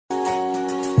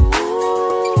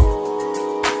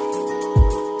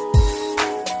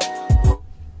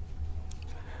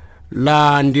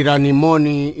La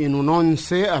ndiranimoni inu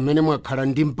nonse amene mwakhala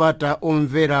ndi mpata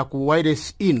omvera ku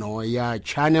wireless ino ya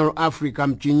Channel Africa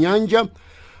mchinyanja,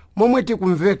 momwe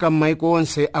tikumveka m'maiko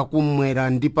onse akumwera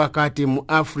ndi pakati mu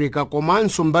Africa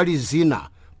komanso mbali zina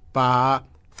pa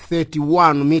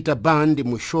 31 meter band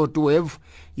mu shortwave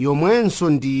yomwenso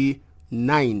ndi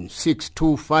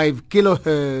 9625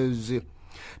 kHz.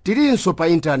 Tilinso pa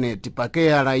internet pa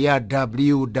keyala ya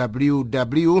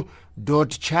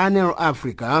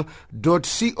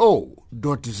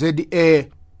www.channelafrica.co.za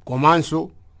komanso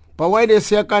pa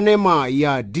wireless ya kanema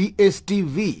ya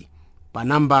DSTV pa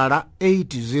nambala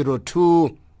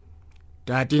 802.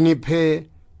 Tatiniphe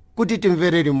kuti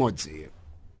timvere limodzi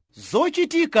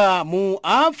zochitika mu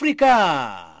Africa.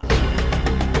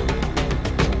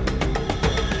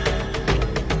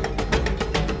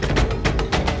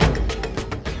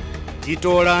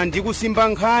 Titola ndi kusimba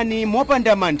nkhani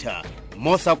mopanda mantha,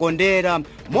 mosakondera,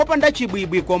 mopanda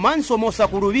chibwibwi komanso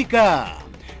mosakulubika.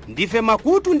 Ndife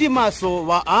makutu ndi maso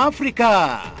wa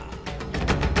Africa.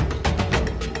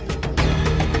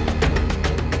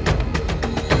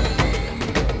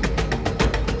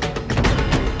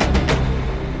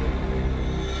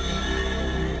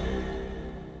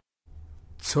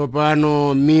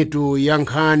 Tsopano mitu ya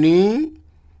nkhani.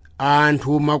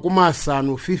 Anthu makumi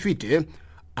asanu 50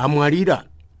 amwalira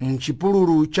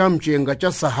mchipululu cha mchenga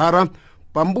cha Sahara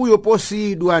pambuyo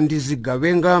posiyidwa ndi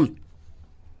zigawenga.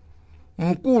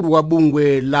 Mkulu wa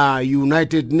bungwe la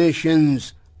United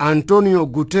Nations Antonio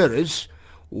Guterres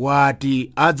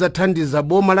wati adzathandiza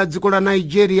boma la dziko la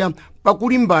Nigeria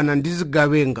pakulimbana ndi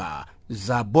zigawenga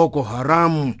za Boko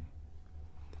Haram.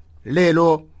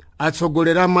 Lero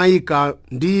atsogolera maika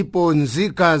ndipo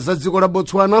nzika za dziko la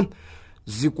Botswana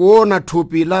zikuona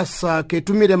thupi la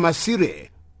Saketumire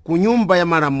Masire ku nyumba ya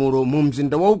malamulo mu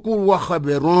mzinda waukulu wa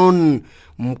Gaborone.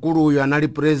 Mkuluyo anali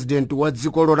president wa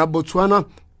dziko la Botswana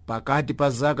pakati pa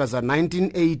zaka za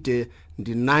 1980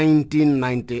 ndi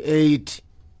 1998.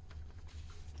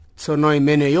 Tsono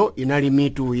imeneyo inali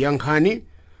mitu ya nkhani,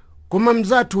 koma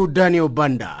mzathu Daniel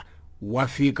Banda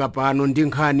wafika pano ndi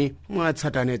nkhani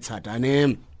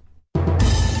mwatsatane-tsatane.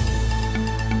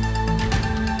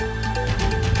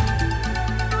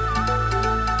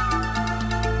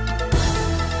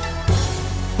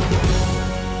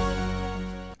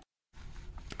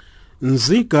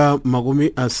 Nzika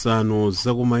makumi asanu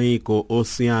zakumayiko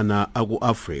osiyana aku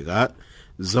Africa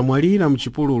zamwalira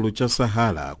mchipululu cha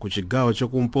Sahara ku chigawo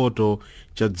chakumpoto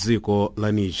cha dziko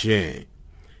la Niger.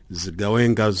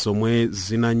 Zigawenga zomwe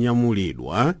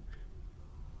zinanyamulidwa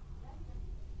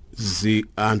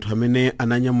anthu amene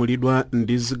ananyamulidwa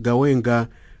ndi zigawenga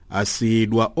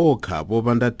asiyidwa okha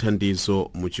popanda thandizo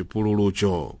mu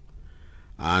chipululucho.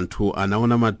 Anthu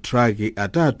anaona matraki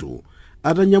atatu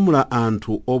atanyamula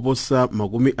anthu oposa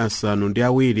makumi asanu ndi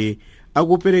awiri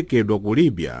akuperekedwa ku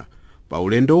Libya pa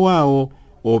ulendo wawo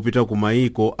opita ku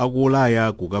mayiko aku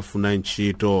Ulaya kukafuna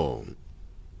ntchito.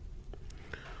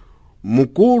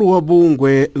 Mkulu wa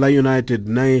bungwe la United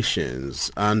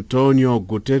Nations Antonio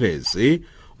Guterres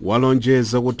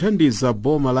walonjeza kuthandiza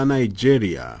boma la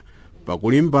Nigeria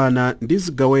pakulimbana ndi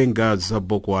zigawenga za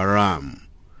Boko Haram.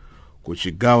 Ku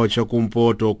chigawo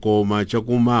chakumpoto koma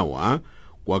chakumawa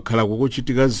kwakhala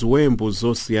kukuchitika ziwembu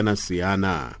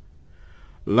zosiyanasiyana.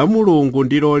 La Mulungu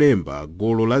ndi lolemba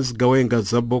gulu la zigawenga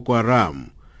za Boko Haram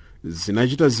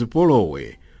zinachita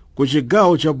zipolowe ku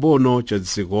chigawo cha Bono cha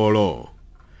dzikolo.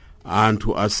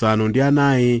 Anthu asanu ndi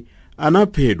anayi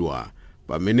anaphedwa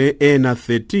pamene ena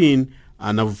 13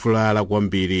 anavulala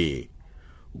kwambiri.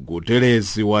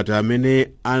 Guterres wati amene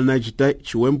anachita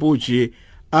chiwembuchi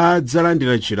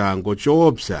adzalandira chilango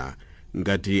choopsa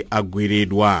ngati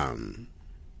agwiridwa.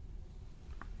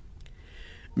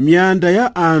 Miyanda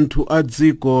ya anthu a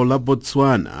dziko la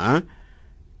Botswana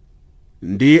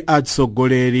ndi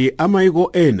atsogoleri a maiko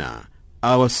ena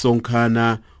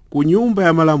awasonkhana ku nyumba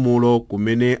ya malamulo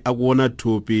kumene akuona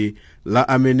thupi la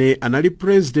amene anali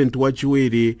president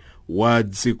wachiwiri wa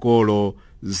dzikolo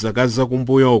zaka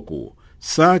zakumbuyoku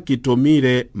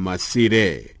Saketumire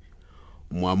Masire.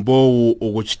 Mwambowu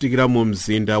ukuchitikira mu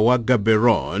mzinda wa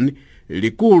Gaborone,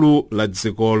 likulu la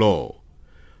dzikolo.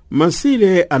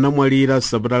 Masire anamwalira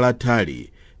sabata latali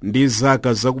ndi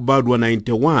zaka zakubadwa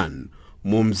 91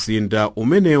 mu mzinda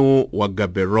umenewu wa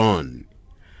Gaborone.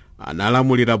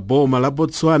 Analamulira boma la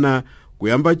Botswana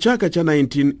kuyamba chaka cha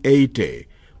 1980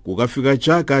 kukafika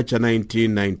chaka cha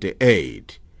 1998.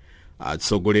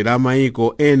 Atsogolera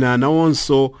maiko ena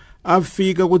nawonso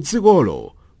afika ku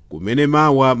dzikolo kumene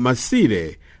mawa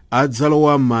Masire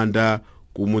adzalowa m'manda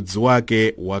ku mudzi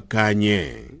wake wa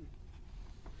Kanye.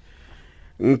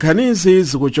 Nkhanizi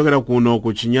zikuchokera kuno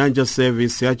ku Chinyanja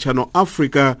service ya Channel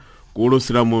Africa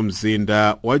kulusira mu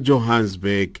mzinda wa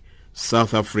Johannesburg,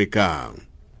 South Africa.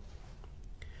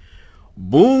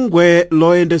 Bungwe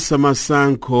loyendesa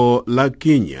masankho la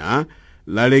Kenya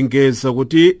lalengeza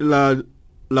kuti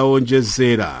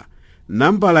laonjezera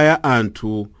nambala ya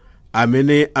anthu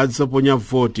amene adzaponya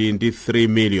voti ndi 3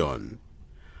 million.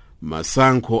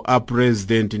 Masankho a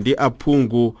president ndi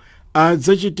aphungu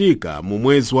adzachitika mu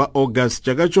mwezi wa August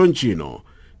chaka chonchino,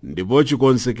 ndipo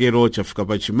chikonzekero chafika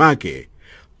pachimake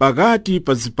pakati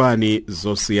pa zipani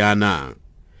zosiyana.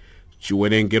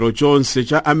 Chiwerengero chonse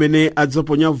cha amene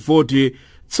adzaponya voti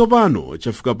tsopano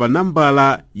chafika pa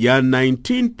nambala ya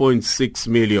 19.6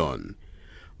 million.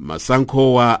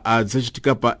 Masankhowa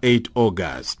adzachitika pa 8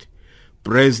 August.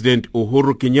 President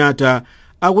Uhuru Kenyatta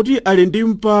akuti ali ndi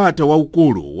mpata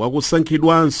waukulu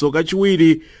wakusankhidwanso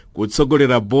kachiwiri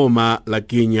kutsogolera boma la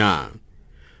Kenya.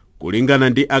 Kulingana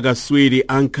ndi akaswiri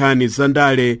ankhani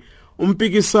zandale,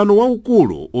 mpikisano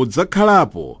waukulu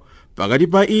udzakhalapo pakati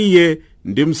pa iye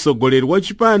ndi mtsogoleri wa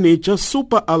chipani cha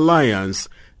Super Alliance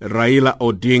Raila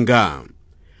Odinga.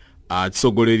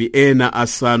 Atsogoleri ena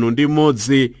asanu ndi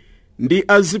modzi ndi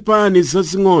azipani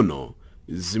zazing'ono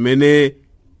zimene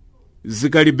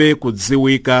zikalibe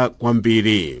kudziwika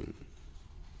kwambiri.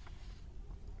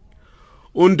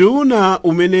 Unduna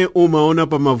umene umaona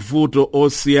pa mavuto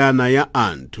osiyana ya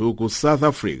anthu ku South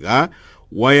Africa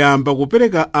wayamba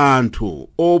kupereka anthu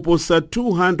oposa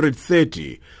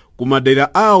 230 ku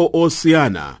madera awo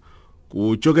osiyana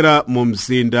kuchokera mu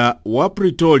mzinda wa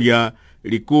Pretoria,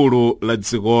 likulu la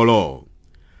dzikolo.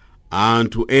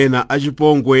 Anthu ena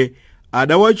achipongwe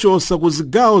adawachosa ku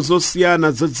zigawo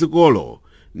zosiyana za dzikolo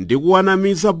ndi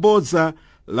kuwanamiza bodza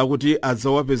lakuti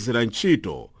adzawapezera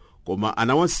ntchito, koma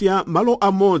anawasiya malo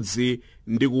amodzi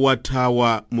ndi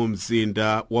kuwathawa mu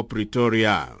mzinda wa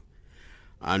Pretoria.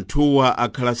 Anthuwa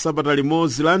akhala sabata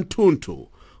limodzi la mthunthu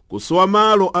kusowa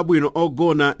malo abwino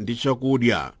ogona ndi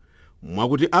chakudya,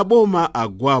 mwakuti aboma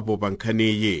agwapo pa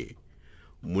nkhaniyi.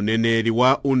 Muneneri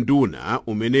wa unduna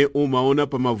umene umaona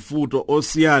pa mavuto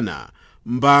osiyana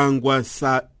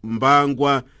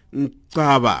Mbangwa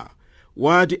Mqaba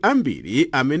wati ambiri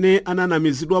amene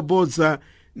ananamizidwa bodza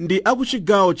ndi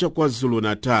akuchigawo cha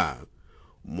KwaZulu-Natal.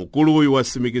 Mkuluyu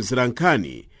wasimikizira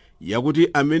nkhani yakuti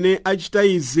amene achita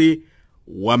izi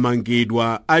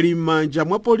wamangidwa ali m'manja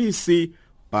mwa polisi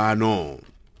pano.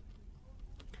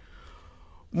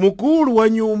 Mkulu wa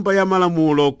nyumba ya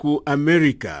malamulo ku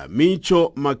America, Mitchell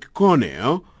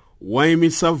McConnell,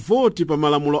 wayimisa voti pa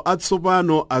malamulo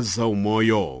atsopano a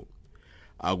zaumoyo.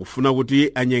 Akufuna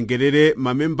kuti anyengerere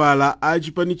mamembala a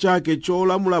chipani chake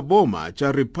cholamula boma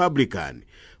cha Republican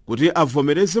kuti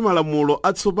avomereze malamulo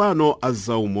atsopano a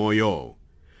zaumoyo.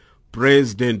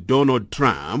 President Donald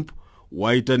Trump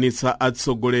waitanitsa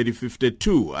atsogoleri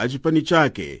 52 a chipani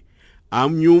chake a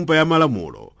mnyumba ya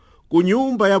malamulo ku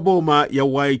nyumba ya boma ya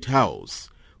White House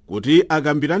kuti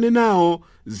akambirane nawo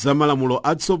za malamulo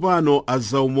atsopano a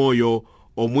zaumoyo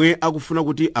omwe akufuna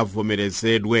kuti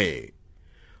avomerezedwe.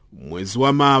 Mwezi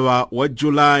wa mawa wa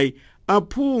Julai,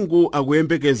 aphungu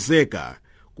akuyembekezeka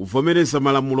kuvomereza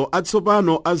malamulo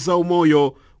atsopano a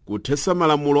zaumoyo kuthesa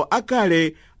malamulo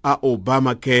akale a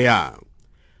Obamacare.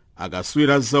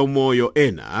 Akaswira zaumoyo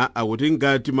ena akuti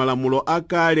ngati malamulo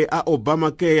akale a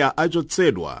Obamacare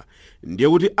achotsedwa, ndiye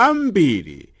kuti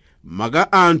ambiri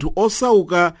maka anthu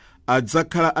osauka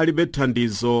adzakhala alibe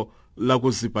thandizo la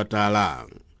kuzipatala.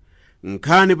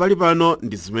 Nkhani pali pano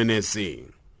ndi zimenezi.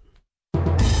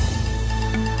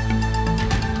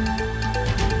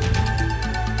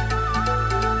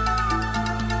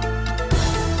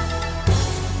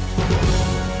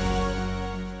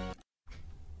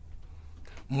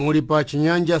 Muli pa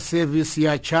Chinyanja service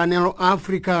ya Channel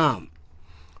Africa.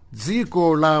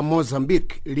 Dziko la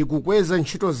Mozambique likukweza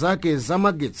ntchito zake za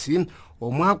magetsi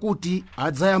omwe akuti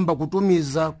adzayamba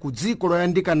kutumiza ku dziko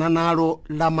loyandikana nalo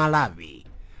la Malawi.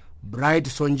 Bright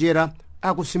Sonjera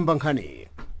akusimba nkhani.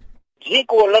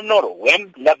 Dziko la Norway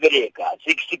lapereka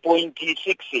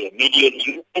 60.6 million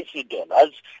US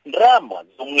dollars ndalama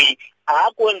zomwe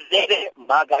akonzere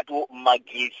makatu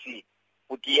magesi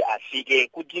kuti afike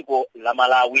ku dziko la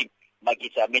Malawi.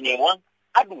 Magesi amenewa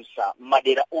adusa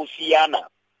madera osiyana.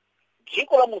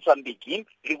 Dziko la Mozambique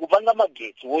likupanga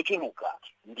magesi wochuluka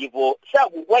ndipo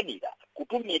sakukwanira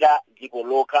kutumira dziko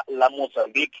loka la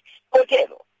Mozambique,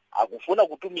 kotero akufuna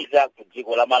kutumiza ku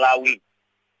dziko la Malawi.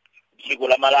 Dziko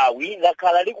la Malawi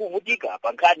lakhala likuvutika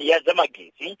pa nkhani ya za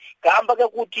magesi kamba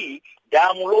kakuti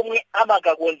damu lomwe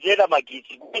amakakonzera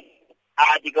magesi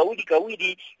ati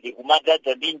kawiri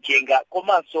likumadzaza ndi mchenga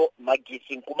komanso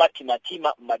magesi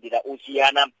nkumathimathima madera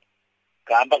osiyana.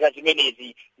 kamba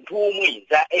kazimenezi nthumwi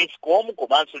za Eskom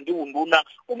komanso ndi unduna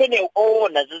umene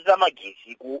oona za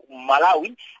magesi ku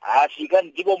Malawi afika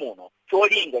mdziko muno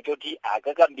cholinga choti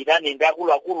akakambirane ndi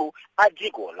akuluakulu a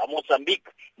dziko la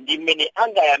Mozambique ndi mmene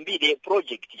angayambire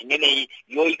project imeneyi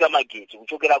yoyika magesi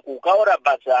kuchokera ku Kaora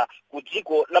Basa ku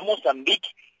dziko la Mozambique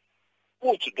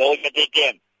ku chigawo cha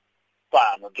Tete.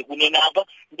 Pano tikunena apa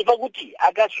ndi pakuti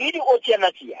akatswiri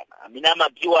osiyanasiyana amene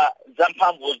amadziwa za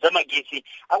mphamvu za magesi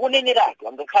akuneneratu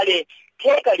angakhale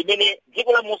theka limene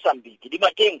dziko la Mozambique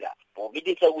limatenga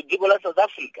popititsa ku dziko la South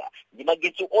Africa ndi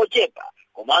magesi ochepa,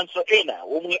 komanso ena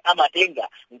omwe amatenga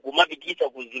nkumapititsa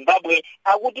ku Zimbabwe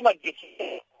akuti magesi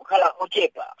kukhala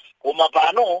ochepa, koma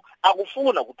pano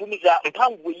akufuna kutumiza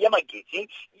mphamvu ya magesi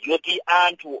yoti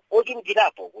anthu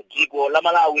ochulukirapo ku dziko la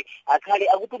Malawi akhale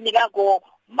akutumirako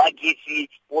magesi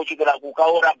ochokera ku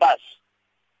Kaora Basa.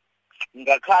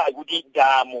 Ngakhale kuti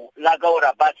damu la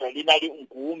Kaora Basa linali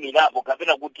nkuwumirapo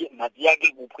kapena kuti madzi yake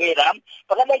kuphwera,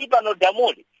 pakadali pano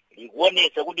damuli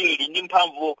likuonesa kuti lili ndi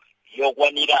mphamvu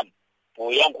yokwanira.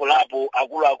 Poyankhulapo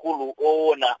akuluakulu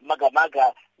oona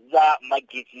makamaka za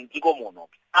magesi mdziko muno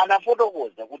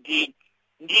anafotokoza kuti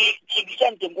ndi chinthu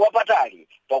cha mtengo wapatali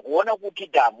pakuona kuti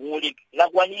damuli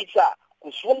lakwanisa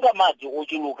kusunga madzi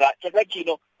ochuluka chaka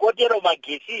chino, kotero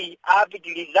magesi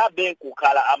apitilizabe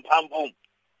kukhala amphamvu.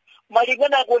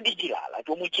 Malinganako ndi chilala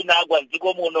chomwe chinagwa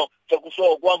mdziko muno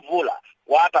chakusowa kwa mvula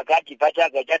kwa pakati pa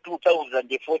chaka cha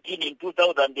 2014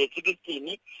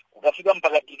 2016 kukafika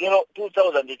mpaka tikero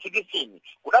 2016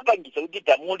 kunapangisa kuti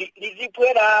damuli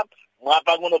liziphwera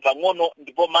mwapang'ono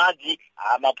ndipo madzi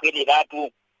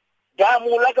amaphwereratu.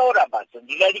 Damu la Kaora Basa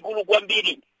ndi lalikulu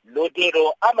kwambiri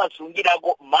lotero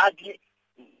amasungirako madzi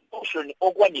maposhoni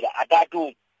okwanira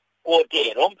 3,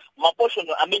 kotero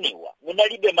maposhoni amenewa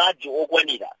munalibe madzi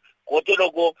okwanira,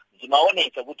 koteroko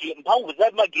zimaonesa kuti mphamvu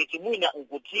za magesi mwina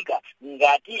nkutsika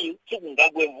ngati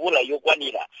sikungagwe mvula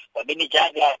yokwanira, pamene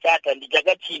chaka chatha ndi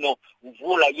chaka chino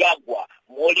mvula yagwa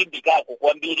molimbikako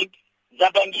kwambiri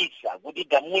zapangisa kuti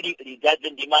damuli lidzaze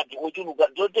ndi madzi ochuluka,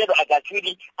 zotero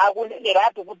akatswiri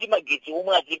akuneneratu kuti magesi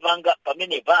omwe azipanga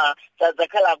pamenepa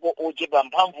sadzakhalako ochepa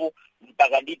mphamvu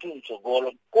mpaka ndithu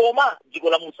mtsogolo. Koma dziko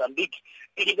la Mozambique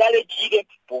lilikale chire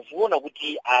pofuna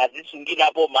kuti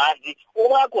azisungirapo madzi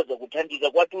omwe akhoza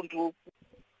kuthandiza kwathunthu.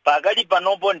 Pakali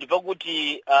panopo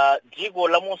ndipakuti dziko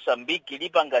la Mozambique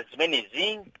lipanga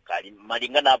zimenezi kali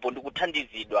malinganapo ndi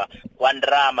kuthandizidwa kwa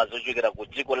ndalama zochokera ku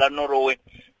dziko la Norway,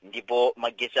 ndipo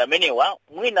magesi amenewa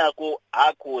mwinako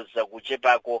akhoza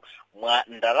kuchepako mwa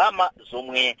ndalama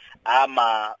zomwe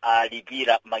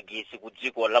alipira magesi ku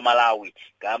dziko la Malawi,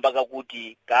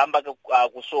 kamba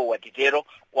kusowa titero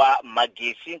kwa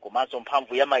magesi komanso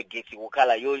mphamvu ya magesi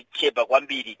kukhala yochepa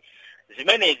kwambiri.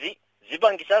 Zimenezi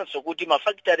zipangisanso kuti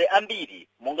mafakitare ambiri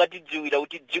mungatidziwira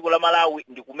kuti dziko la Malawi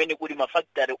ndi kumene kuli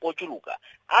mafakitare ochuluka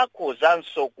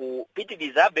akhozanso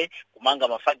kupitirizabe kumanga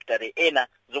mafakitare ena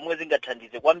zomwe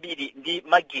zingathandize kwambiri ndi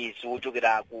magesi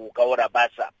ochokera ku Kaora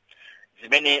Basa.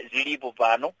 Zimene zilipo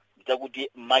pano zakuti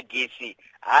magesi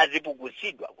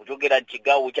azipukusidwa kuchokera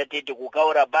mchigawo cha Tete ku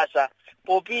Kaora Basa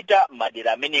popita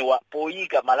madera amenewa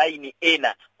poyika malaini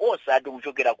ena osati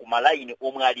kuchokera ku malaini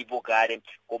omwe alipo kale,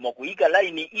 koma kuyika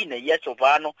laini ina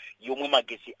yatsopano yomwe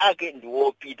magesi ake ndi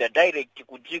wopita direct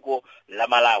ku dziko la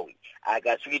Malawi.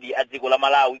 Akatswiri a dziko la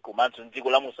Malawi komanso dziko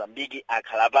la Mozambique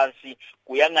akhala pansi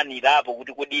kuyang'anirapo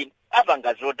kuti kodi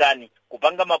apanga zotani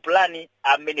kupanga mapulani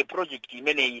amene project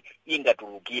imeneyi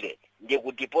ingatulukire. Ndiye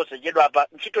kuti posachedwa apa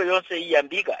ntchito yonse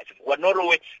iyambika chifukwa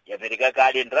Norway yapereka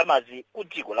kale ndalamazi ku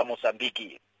dziko la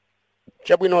Mozambique.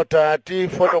 Chabwino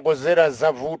tifotokozera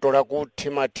za vuto la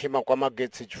kuthimathima kwa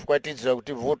magesi chifukwa tidziwa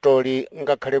kuti vutoli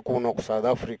ngakhale kuno ku South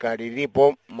Africa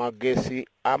lilipo magesi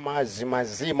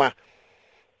amazimazima.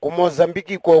 Ku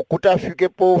Mozambique kuti afike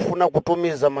pofuna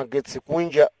kutumiza magesi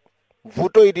kunja,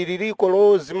 vuto ili liliko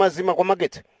lozimazima kwa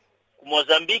magesi. Ku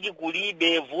Mozambique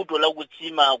kulibe vuto la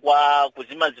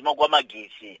kuzimazima kwa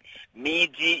magesi.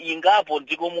 Midzi ingapo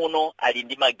ndiko muno ali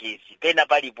ndi magesi pena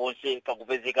paliponse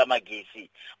pakupezeka magesi,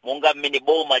 monga mmene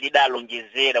boma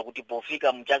lidalonjezera kuti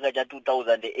pofika mchaka cha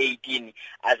 2018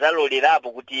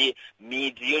 azalolerapo kuti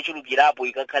midzi yochulukirapo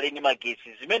ikakhale ndi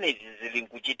magesi. Zimenezi zili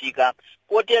nkuchitika,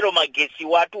 kotero magesi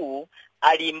watu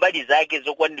ali mbali zake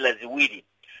zokwanira ziwiri.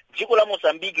 Dziko la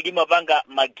Mozambique limapanga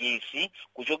magesi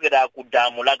kuchokera ku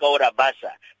damu la Kaora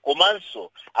Basa,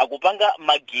 komanso akupanga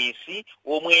magesi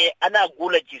omwe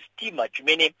anagula chistima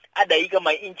chimene adayika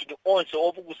mainjini onse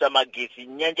opukusa magesi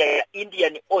nyanja ya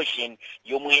Indian Ocean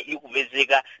yomwe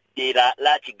ikupezeka dera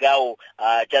la chigawo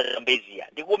cha Zambezia.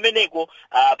 Ndikumeneko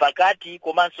pakati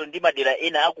komanso ndi madera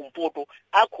ena akumpoto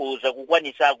akhoza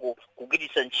kukwanisako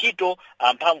kugwiritsa ntchito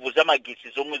mphamvu za magesi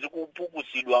zomwe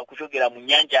zikupukusidwa kuchokera mu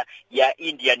nyanja ya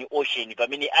Indian Ocean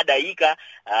pamene adayika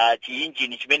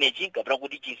chiinjini chimenechi kapena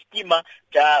kuti chistima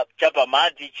cha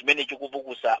pamadzi chimene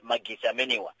chikupukusa magesi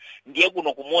amenewa. Ndiye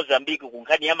kuno ku Mozambique ku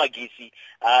nkhani ya magesi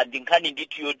ndi nkhani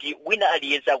ndithu yoti wina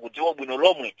aliyense akudziwa bwino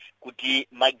lomwe kuti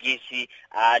magesi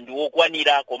ndi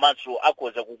wokwanira komanso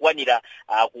akhoza kukwanira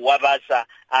kuwapasa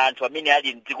anthu amene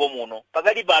ali mdziko muno.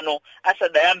 Pakali pano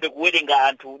asadayambe kuwerenga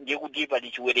anthu ndiye kuti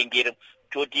pali chiwerengero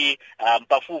choti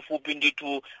pafupifupi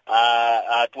ndithu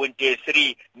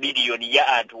 23 miliyoni ya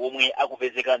anthu omwe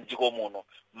akupezeka mdziko muno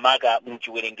maka mu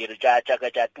chiwerengero cha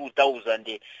chaka cha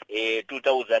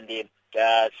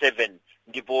 2007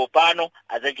 ndipo pano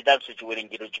azachitanso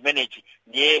chiwerengero chimenechi.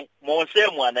 Ndiye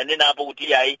monsemo ananena apo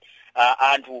kuti yayi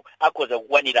anthu akhoza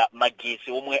kukwanira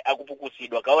magesi omwe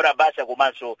akupukusidwa kaora basa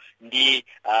komanso ndi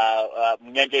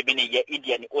mnyanja imene ya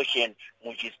Indian Ocean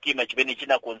mu chistima chimene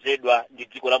chinakonzedwa ndi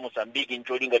dziko la Mozambique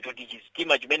ncholinga choti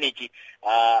chistima chimenechi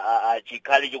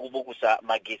chikhale chikupukusa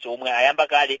magesi omwe ayamba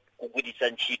kale kugwiritsa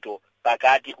ntchito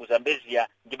pakati ku Zambezia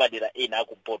ndi madera ena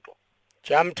akumpoto.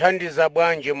 Chamthandiza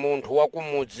bwanji munthu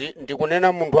wakumudzi,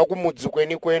 ndikunena munthu wakumudzi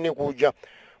kwenikweni kuja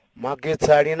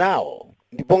magetsi ali nawo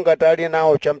ndipo ngati ali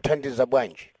nawo chamthandiza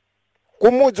bwanji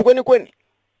kumudzi kwenikweni?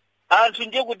 Anthu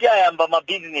ndiye kuti ayamba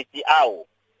mabizinesi awo,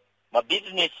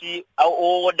 mabizinesi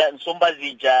oda nsomba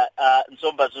zija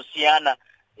nsomba zosiyana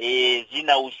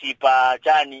zina usipa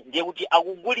chani, ndiye kuti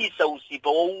akugulisa usipa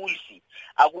wausi,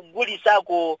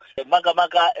 akugulisako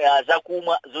makamaka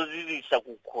zakumwa zozizisa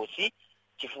kukhosi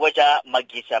chifukwa cha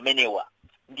magesi amenewa.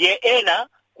 Ndiye ena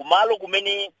kumalo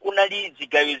kumene kunali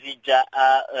zigayo zija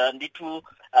ndithu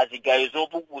zigayo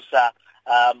zopukusa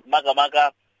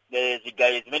makamaka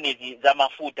zigayo zimenezi za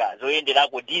mafuta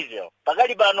zoyenderako diesel.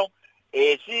 Pakali pano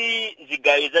si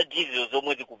zigayo za diesel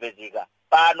zomwe zikupezeka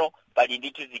pano, pali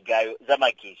ndithu zigayo za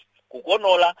magesi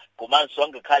kukonola komanso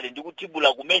angakhale ndi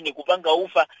kutibula kumene kupanga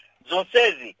ufa.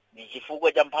 Zonsezi ndi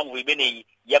chifukwa cha mphamvu imeneyi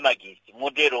ya magesi.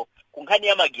 Motero kunkhani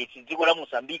ya magesi dziko la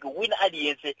Mozambique wina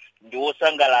aliyense ndi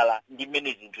wosangalala ndi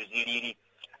mmene zinthu zilili.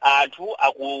 Anthu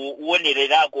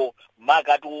akuonererako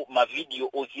makatu mavideo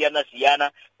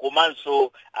osiyana-siyana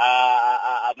komanso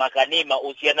makanema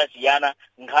osiyana-siyana,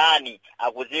 nkhani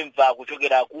akuzimva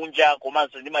kuchokera kunja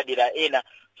komanso ndi madera ena.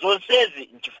 Zonsezi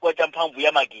nchifukwa cha mphamvu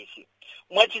ya magesi.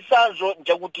 Mwachisanzo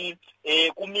nchakuti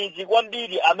kumizi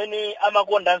kwambiri amene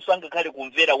amakondanso angakhale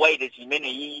kumvera wireless imene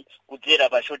iyi kudzera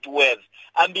pa short waves,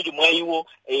 ambiri mwa iwo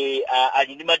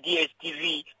ali ndi ma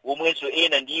DSTV omwenso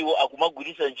ena ndiwo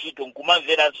akumagwiritsa ntchito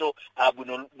nkumamveranso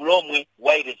bwino lomwe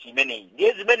wireless imeneyi.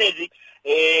 Ndiye zimenezi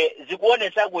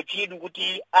zikuonesako chidwi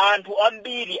kuti anthu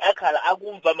ambiri akhala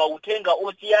akumva mauthenga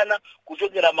osiyana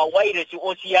kuchokera ma wireless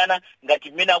osiyana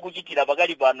ngati mmene akuchitira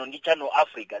pakali pano ndi Channel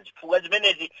Africa. Zifukwa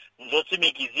zimenezi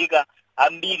nzotsimikizika,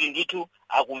 ambiri ndithu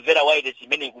akumvera wireless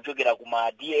imene kuchokera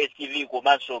kuma DSTV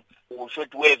komanso ku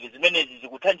short wave. Zimenezi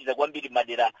zikuthandiza kwambiri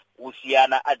madera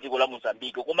osiyana a dziko la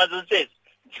Mozambique, koma zonsezi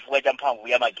chifukwa cha mphamvu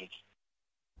ya magesi.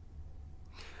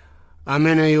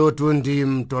 Amene yotu ndi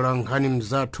mtolankhani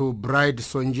mzathu Bright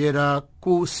Sonjera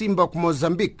kusimba ku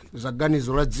Mozambique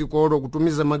zaganizo la dzikolo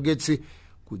kutumiza magetsi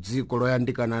ku dziko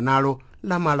loyandikana nalo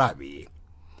la Malawi.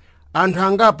 Anthu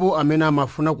angapo amene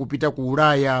amafuna kupita ku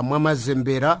Ulaya mwa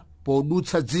mazembera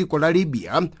podutsa dziko la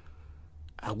Libya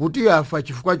akuti afa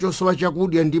chifukwa chosowa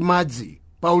chakudya ndi madzi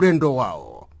pa ulendo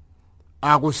wawo.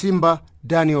 Akusimba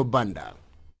Daniel Banda.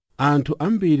 Anthu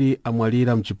ambiri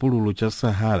amwalira mchipululu cha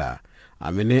Sahara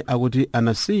amene akuti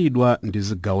anasiyidwa ndi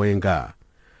zigawenga.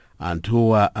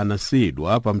 Anthuwa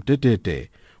anasiyidwa pa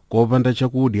mtetete kopanda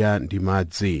chakudya ndi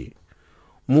madzi.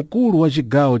 Mkulu wa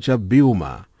chigawo cha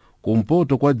Biuma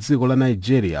kumpoto kwa dziko la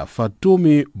Nigeria,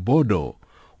 Fatumi Bodo,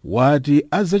 wati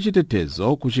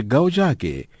azachitetezo ku chigawo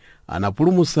chake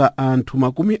anapulumusa anthu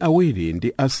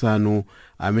 25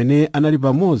 amene anali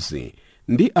pamodzi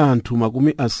ndi anthu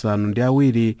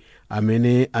 70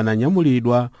 amene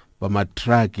ananyamulidwa pa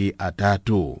matraki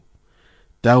atatu.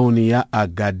 Tauni ya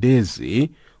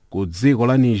Agadezi ku dziko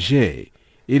la Niger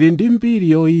ili ndi mbiri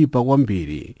yoyipa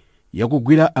kwambiri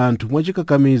yakugwira anthu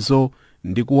mwachikakamizo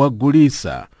ndi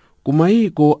kuwagulisa ku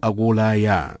mayiko aku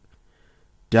Ulaya.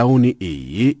 Tauni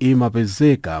iyi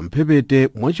imapezeka mphepete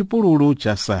mwa chipululu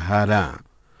cha Sahara.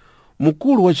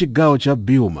 Mkulu wa chigawo cha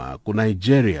Biuma ku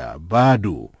Nigeria,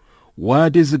 Badu,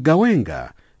 wati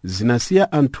zigawenga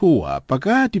zinasiya anthuwa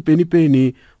pakati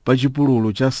penipeni pa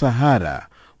chipululu cha Sahara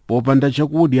popanda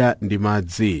chakudya ndi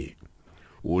madzi.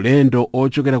 Ulendo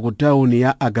ochokera ku tauni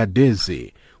ya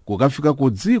Agadezi kukafika ku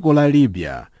dziko la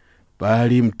Libya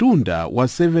pali mtunda wa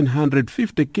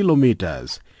 750 km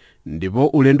ndipo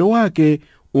ulendo wake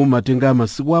umatenga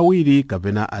masiku awiri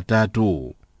kapena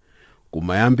atatu.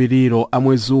 Kumayambiriro a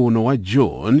mwezi uno wa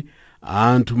June,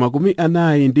 anthu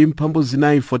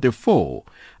 44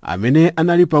 amene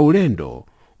anali pa ulendo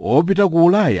opita ku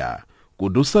Ulaya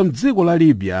kudusa mdziko la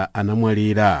Libya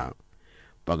anamwalira.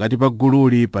 Pakati pa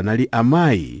gululi panali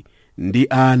amayi ndi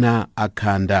ana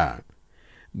akhanda.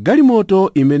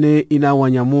 Galimoto imene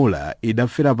inawanyamula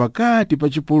idafera pakati pa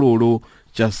chipululu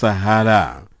cha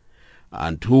Sahara.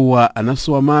 Anthuwa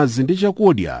anasowa madzi ndi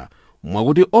chakudya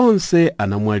mwakuti onse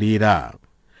anamwalira.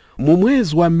 Mu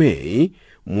mwezi wa Meyi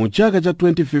mu chaka cha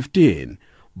 2015,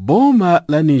 boma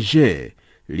la Niger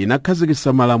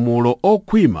linakhazikitsa malamulo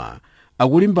okhwima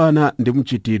akulimbana ndi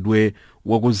mchitidwe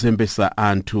wakuzembesa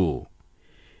anthu.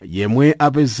 Yemwe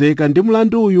apezeka ndi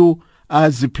mlanduyu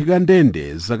aziphika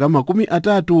ndende zaka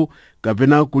 30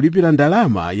 kapena kulipira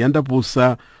ndalama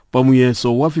yandapusa pa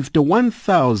muyeso wa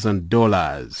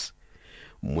 $51,000.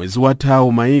 Mwezi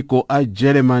wathawu maiko a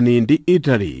Germany ndi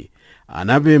Italy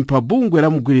anapempha bungwe la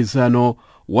mgwirizano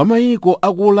wa maiko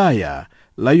aku Ulaya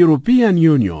la European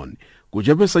Union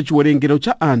kuchepesa chiwerengero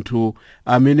cha anthu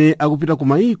amene akupita ku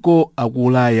maiko aku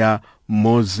Ulaya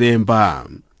mozemba.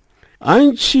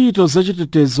 Antchito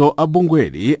zachitetezo a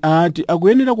bungweli ati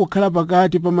akuyenera kukhala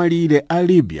pakati pa malire a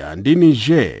Libya ndi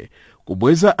Niger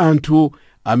kubweza anthu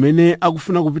amene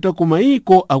akufuna kupita ku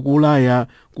maiko aku Ulaya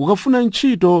kukafuna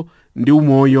ntchito ndi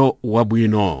umoyo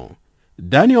wabwino.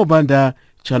 Daniel Banda,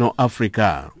 Channel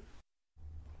Africa.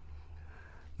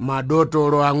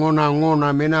 Madotolo ang'onoang'ono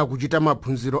amene akuchita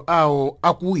maphunziro awo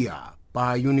akuya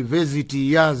pa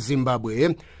University ya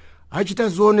Zimbabwe achita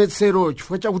zionetsero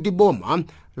chifukwa chakuti boma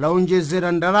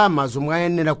laonjezera ndalama zomwe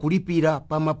ayenera kulipira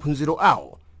pa maphunziro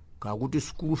awo kakuti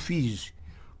school fees.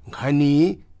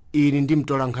 Nkhani ili ndi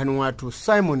mtolankhani wathu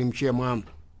Simon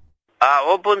Mchemwamba.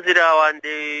 Ophunzira awa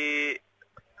ndi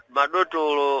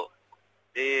madotolo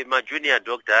ma junior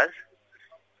doctors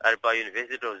ali pa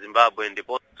University of Zimbabwe,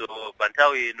 ndiponso pa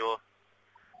nthawi ino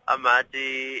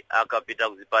amati akapita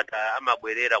kuzipata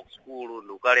amabwerera ku skulu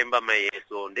ndikukalemba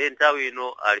mayeso. Ndi nthawi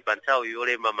ino ali pa nthawi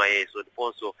yolemba mayeso,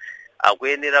 ndiponso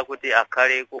akuyenera kuti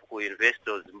akhaleko ku University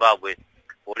of Zimbabwe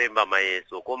polemba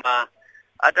mayeso. Koma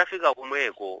atafika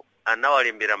kumweko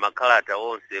anawalembera makhalata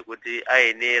onse kuti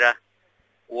ayenera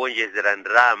kuonjezera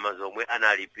ndalama zomwe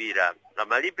analipira.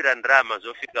 Amalipira ndalama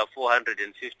zofika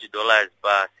 $450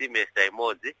 pa semester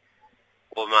imodzi,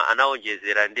 koma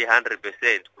anaonjezera ndi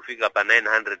 100% kufika pa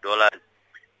 $900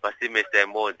 pa semester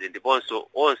imodzi. Ndiponso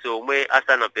onse omwe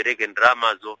asanapereke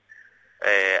ndalamazo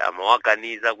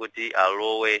amawakaniza kuti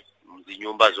alowe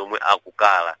mzinyumba zomwe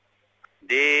akukala.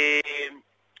 Ndi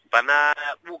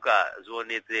panabuka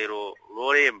zionetsero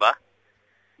lolemba,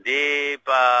 ndi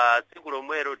pa tsiku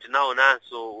lomwero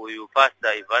tinaonanso uyu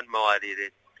Pastor Ivan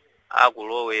Mawarire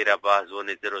akulowera pa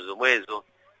zionetsero zomwezo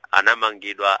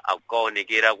anamangidwa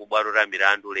akukaonekera ku bwalo la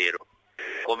milandu lero.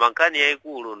 Koma nkhani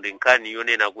yayikulu ndi nkhani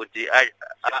yonena kuti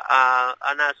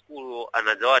ana skulu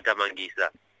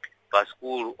anadzawatamangisa pa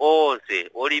skulu onse,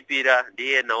 olipira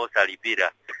ndi ena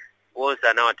osalipira onse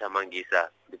anawatamangisa.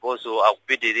 Ndiponso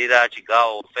akupitirira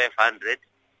chigawo 500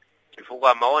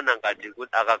 chifukwa amaona ngati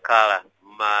kuti akakhala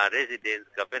ma residence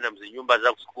kapena mzinyumba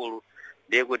za skulu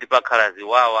ndiye kuti pakhala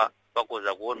ziwawa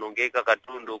pakoza kuonongeka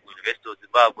katundu ku University of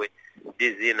Zimbabwe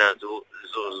ndi zina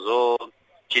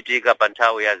zochitika pa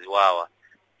nthawi ya ziwawa.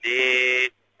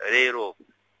 Ndi lero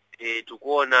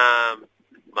tikuona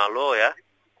maloya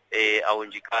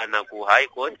aunjikana ku High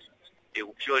Court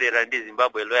kupyolera ndi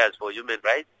Zimbabwe Lawyers for Human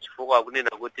Rights chifukwa akunena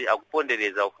kuti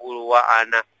akupondereza ufulu wa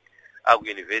ana aku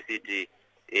university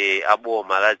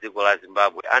aboma la dziko la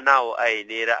Zimbabwe. Anawo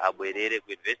ayenera abwerere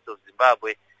ku University of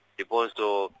Zimbabwe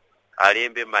ndiponso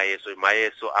alembe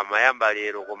mayeso amayamba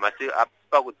lero, koma si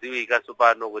pakudziwika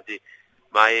sopano kuti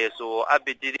mayeso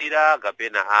apitirira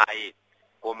kapena ayi.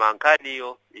 Koma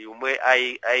nkhaniyo yomwe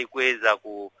ayikweza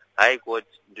ku High Court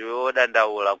ndiyo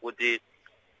dandaula kuti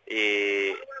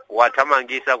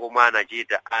wathamangisa komwe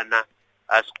anachita ana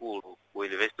a skulu ku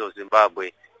University of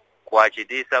Zimbabwe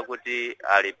kuachitisa kuti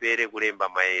alepere kulemba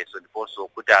mayeso, ndiponso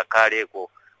kuti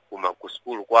akhaleko ku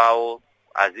skulu kwawo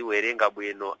aziwerenga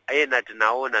bwino. Ena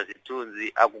tinaona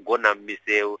zithunzi akugona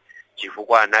m'misewu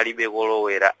chifukwa analibe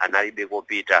kolowera, analibe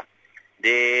kopita.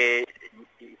 Ndi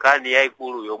nkhani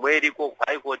yayikulu yomwe iliko ku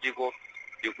High Court ko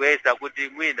ndikwesa kuti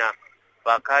mwina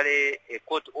pakhale a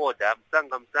court order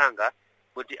msanga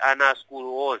kuti ana a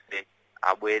skulu onse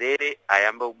abwerere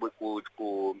ayambe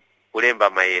kulemba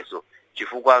mayeso,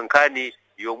 chifukwa nkhani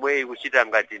yomwe ikuchita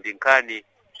ngati ndi nkhani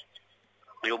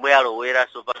yomwe alowera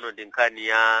sopano ndi nkhani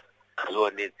ya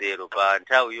zionetsero pa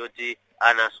nthawi yoti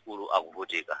ana skulu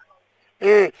akuvutika.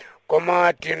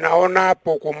 Koma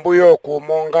tinaonapo kumbuyoku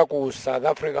monga ku South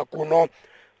Africa kuno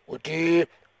kuti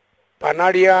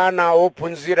panali ana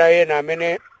ophunzira ena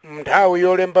amene nthawi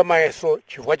yolemba mayeso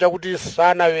chifukwa chakuti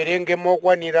sanawerenge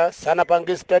mokwanira,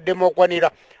 sanapange study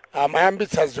mokwanira,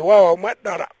 amayambitsa ziwawa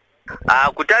mwadala.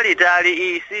 Kutalitali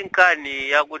iyi si nkhani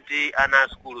yakuti ana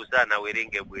skulu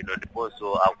sanawerenge bwino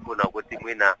ndiponso akufuna kuti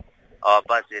mwina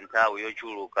awapase nthawi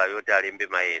yochuluka yoti alembe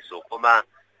mayeso, koma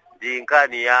ndi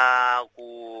nkhani ya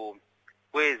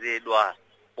kukwezedwa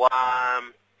kwa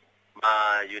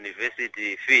ma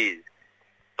university fees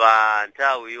pa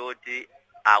nthawi yoti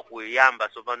akuyamba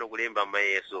sopano kulemba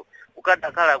mayeso.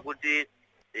 Kukadakhala kuti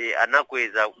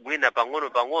anakweza mwina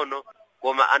pang'ono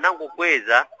koma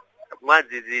anangokweza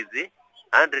mwadzidzidzi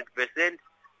 100%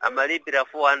 amalipira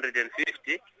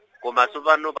 450 koma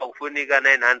sopano pakufunika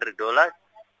 $900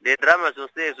 ndi ndalama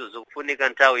zonsezo zikufunika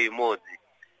nthawi imodzi.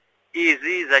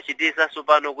 Izi zachitisa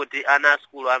sopano kuti ana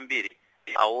skulu ambiri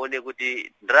aone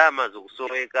kuti ndalama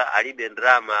zikusoweka, alibe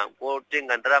ndalama,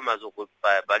 kotenga ndalama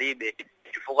palibe,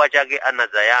 chifukwa chake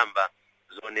anadzayamba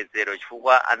zionetsero,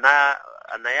 chifukwa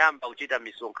anayamba kuchita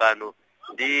misonkhano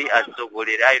ndi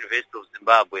atsogoleri a University of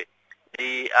Zimbabwe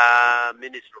ndi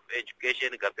Ministry of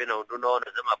Education kapena undunaona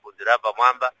za maphunziro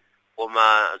apamwamba,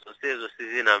 koma zonsezo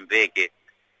sizinamveke,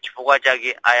 chifukwa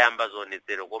chake ayamba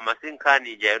zionetsero. Koma si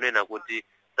nkhani ija yonena kuti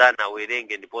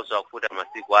sanawerenge ndiponso akufuta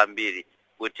masiku ambiri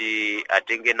kuti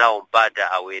atenge nawo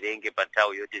mpata awerenge pa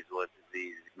nthawi yoti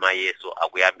mayeso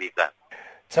akuyambika.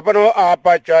 Tsapano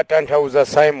apa chatanthauza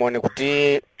Simon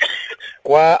kuti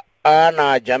kwa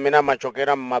ana aja amene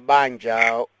amachokera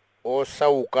m'mabanja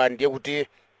osauka ndiye kuti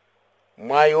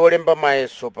mwayi olemba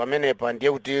mayeso pamenepa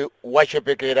ndiye kuti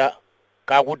wachepekera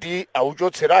kakuti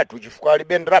auchotseratu chifukwa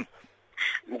alibe ndalama.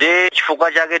 Ndi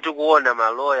chifukwa chake tikuona ma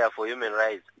lawyer for human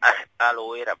rights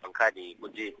alowera pa nkhani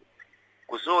kuti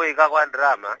kusoweka kwa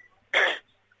ndalama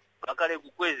pakale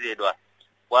kukwezedwa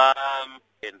kwa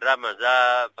ndalama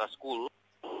za pa skulu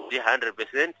ndi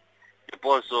 100%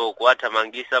 ndiponso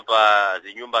kuwathamangisa pa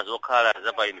zinyumba zokhala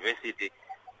za pa university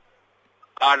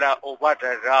ana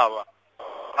opata ndalama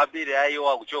ambiri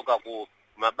ayiwa kuchoka ku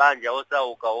mabanja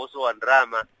osauka osowa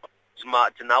ndalama.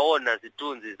 Tinaona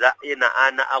zitunzi za ena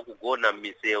ana akugona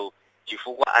m'misewu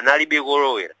chifukwa analibe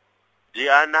kolowera, ndi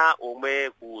ana omwe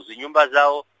ku zinyumba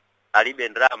zawo alibe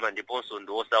ndalama ndiponso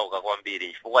ndi osauka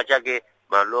kwambiri. Chifukwa chake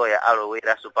maloya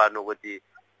alowera sopano kuti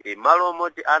malo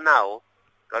moti anawo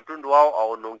katundu wawo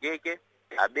aonongeke,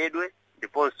 abedwe,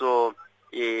 ndiponso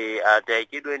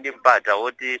atayikidwe ndi mpata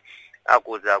woti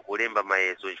akuza kulemba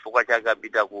mayeso. Chifukwa chake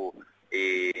apita ku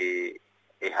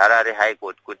Harare High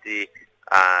Court kuti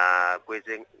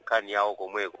kweze nkhani yawo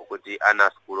komweko kuti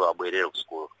ana skulu abwerere ku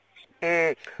skulu.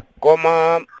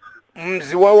 Koma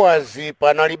mziwawazi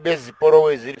panalibe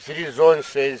zipolowe zili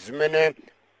zonse zimene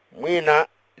mwina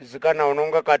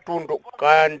zikanaononga katundu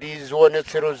kandi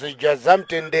zionetsero zija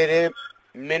zamtendere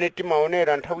mmene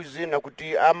timaonera nthawi zina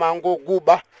kuti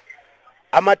amangoguba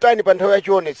amatani pa nthawi ya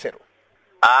chionetsero.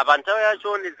 Pa nthawi ya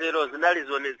chionetsero zinali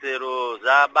zionetsero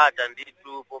za bata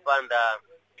ndithu popanda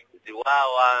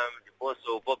ziwawa,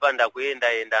 ndiponso popanda kuyenda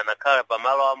anakhala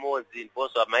pamalo amodzi,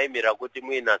 ndiponso amayimira kuti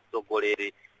mwina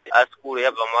atsogoleri a skulu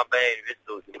ya pamwamba ya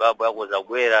University of Zimbabwe akoza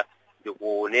kubwera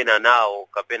ndikunena nawo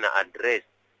kapena address.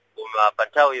 Koma pa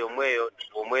nthawi yomweyo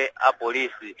pomwe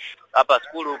apolisi apa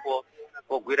skulupo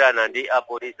pogwirana ndi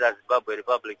apolisi a Zimbabwe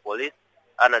Republic Police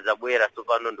anadzabwera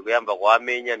sopano ndikuyamba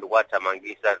kuamenya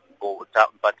ndikuwathamangisa.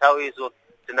 Pa nthawi izo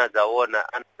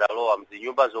tinadzaona anadzalowa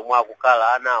mzinyumba zomwe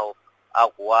akukhala anawo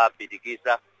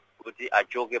akuwapitikisa kuti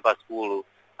achoke pa skulu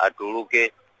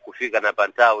atuluke kufika na pa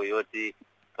nthawi yoti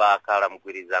pakhala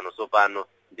mgwirizano. Sopano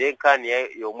ndi nkhani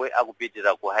yomwe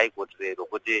akupitira ku High Court lero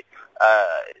kuti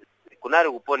kunali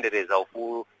kupondereza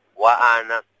ufulu wa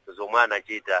ana zomwe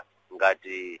anachita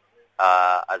ngati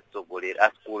atsogoleri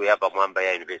a skulu ya pamwamba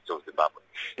ya University of Zimbabwe.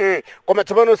 Koma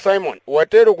tsopano Simon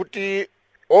watero kuti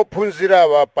ophunzira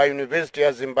wa pa University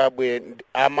ya Zimbabwe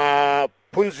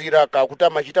amaphunzira kakuti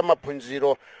amachita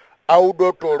maphunziro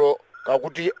audotolo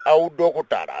kakuti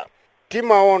audokotala.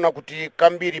 Timaona kuti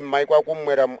kambiri m'maiko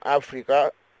akumwera mu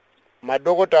Africa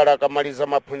madokotala akamaliza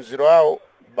maphunziro awo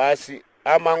basi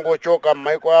amangochoka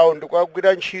m'maiko awo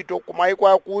ndikugwira ntchito ku maiko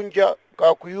akunja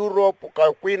ka ku Europe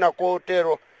ka kwina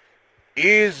kotero.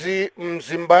 Izi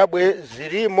mzimbabwe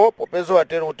zilimo popeza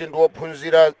watero kuti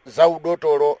ndiophunzira za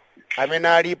udotolo amene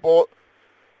alipo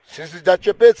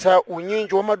sizidzachepetsa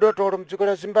unyinji wa madotolo mdziko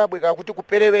la Zimbabwe kakuti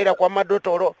kuperewera kwa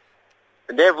madotolo.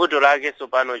 Ndi vuto lake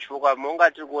sopano chifukwa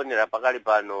monga tiri kuonera pakali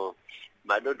pano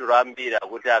madotolo ambiri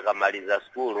akuti akamaliza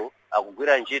skulu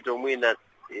akugwira ntchito mwina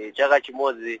chaka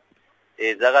chimodzi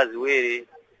zaka ziwiri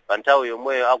pa nthawi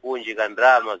yomweyo akunjika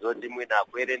ndalama zoti mwina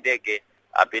akwere ndege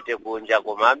apite kunja,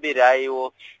 koma ambiri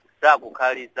aiwo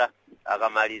sakukhalitsa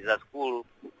akamaliza skulu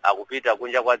akupita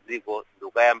kunja kwa dziko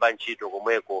ndikukayamba ntchito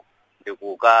komweko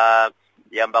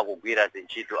ndikukayamba kugwira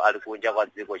zintchito ali kunja kwa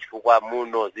dziko, chifukwa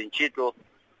muno zintchito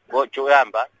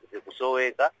choyamba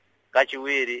zikusoweka,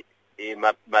 kachiwiri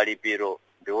malipiro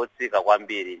ndiwotsika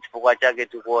kwambiri. Chifukwa chake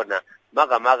tikuona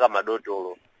makamaka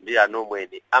madotolo ndi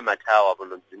anomweni amathawa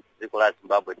muno dziko la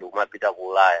Zimbabwe ndikumapita ku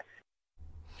Ulaya.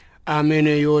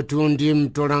 Ameneyo ndi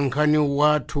mtolankhani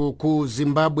wathu ku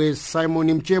Zimbabwe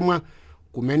Simon Mchemwa,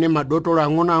 kumene madotolo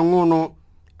ang'onoang'ono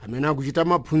amene akuchita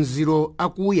maphunziro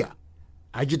akuya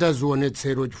achita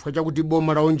zionetsero chifukwa chakuti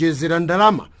boma laonjezera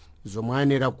ndalama zomwe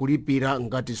ayenera kulipira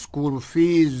ngati school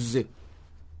fees.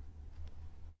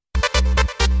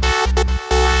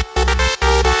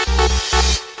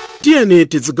 Tiyeni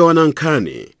tidzigawana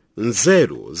nkhani,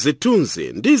 nzeru,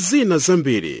 zithunzi ndi zina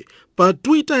zambiri pa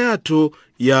Twitter yathu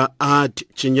ya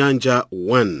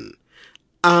 @chinyanja1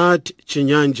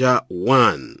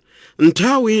 @chinyanja1.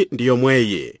 Nthawi ndi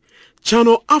yomweyi.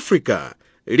 Channel Africa,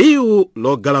 liwu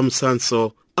logala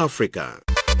msanso Africa.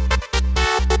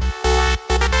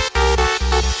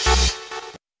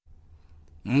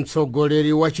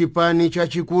 Mtsogoleri wa chipani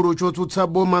chachikulu chotsutsa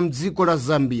boma mdziko la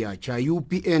Zambia cha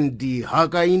UPND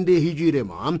Hakainde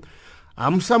Hichilema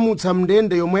amsamutsa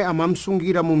mndende yomwe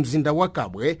amamsungira mu mzinda wa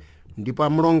Kabwe ndipo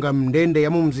amlonga mndende ya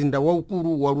mu mzinda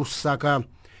waukulu wa Lusaka.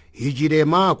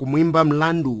 Hichilema akumwimba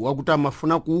mlandu wakuti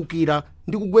amafuna kuwukira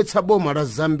ndi kugwetsa boma la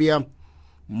Zambia.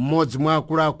 Mmodzi mwa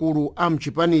akuluakulu a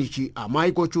mchipanichi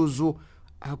Michael Chuzu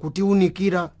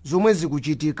akutiunikira zomwe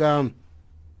zikuchitika.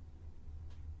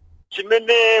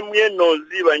 Chimene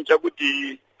mwenoziva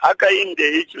nchakuti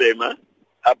Hakainde Hichilema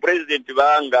president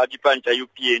vanga chipani cha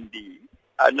UPND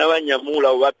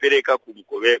anawanyamula wapereka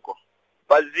kumkoveko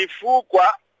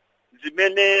pazifukwa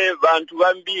zimene vantu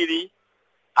vambiri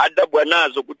adabwa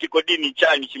nazo kuti kodini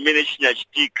chani chimene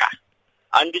chinyachitika,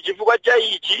 andi chifukwa cha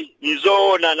ichi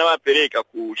nizoona anawapereka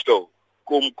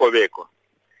kumkoveko.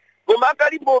 Koma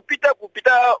akalipopita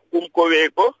kupita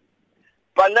kumkoveko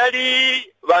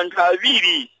panali vantu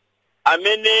aviri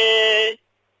amene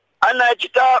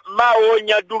anachita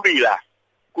maonyadulira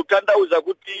kutanthauza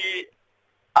kuti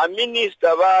a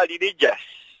minister va religious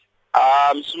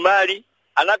msumali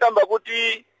anakamba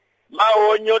kuti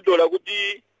maonyodola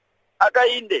kuti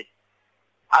Hakainde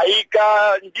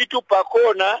aika nditu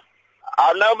pakona,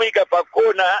 anamwika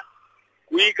pakona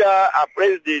kuika a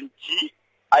president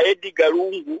a Edgar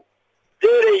Lungu.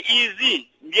 Tere izi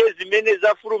ndiye zimene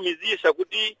zafulumizisa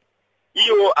kuti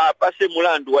iyo apase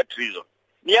mulandu wa treason.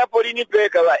 Ni hapo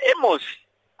linipeleka wa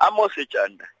Amos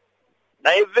Chanda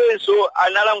na evenso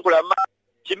analangula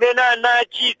chimene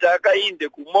anachita Hakainde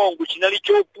kumongu chinali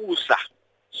chopusa.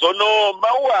 Sono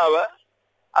mauawa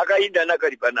Hakainde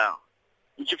anakalipa nawo.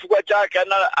 Nchifukwa chake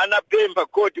anapemba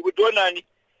koti kuti onani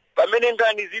pamene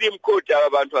ngani zili mkoti aba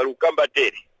bantu alukamba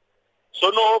tere.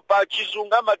 Sono pa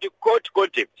chizungu amati court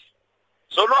contempt.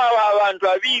 Sono aba abantu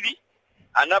abiri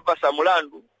anapasa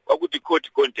mulandu wakuti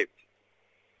court contempt.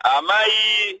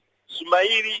 Amayi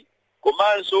Sumaili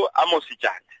komanso Amos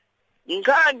Chanda.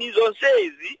 Nkhani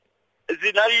zonsezi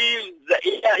zinali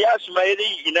ya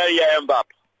Sumaili inali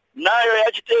yayambapo, nayo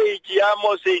yachitechi ya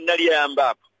Amos inali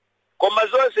yayambapo. Koma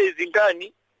zonse izi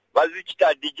nkhani vazichita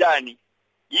Adijani.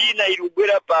 Ina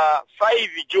ilibwera pa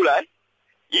 5 July,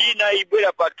 ina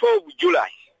ibwera pa 12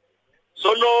 July.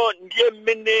 Sono ndiye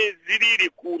mmene zilili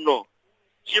kuno.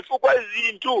 Chifukwa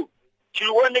zinthu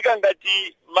chiliwoneka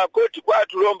ngati makoti kwa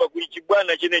atulomba kuli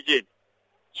chibwana chenechene.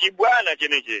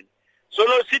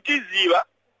 Sono sitiziva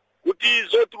kuti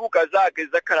zotuluka zake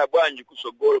zakhala bwanji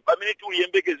kusogolo pamene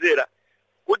tuliyembekezera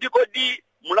kuti kodi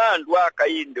mulandu wa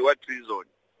Hakainde wa treason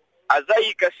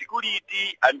azayika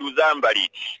security anduzamba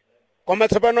liti. Koma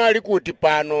tsopano ali kuti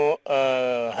pano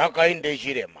Hakainde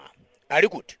Hichilema ali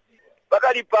kuti?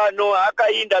 Pakali pano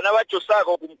Hakainde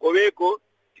anawachosako kumkoveko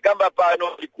tikamba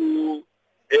pano ku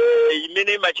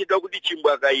imene machitwa kuti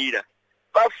chimbwa kaira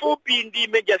pafupi ndi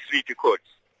Magistrate Court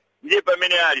ndiye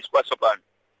pamene ali kwaso pano.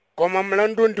 Koma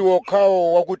mlandu ndi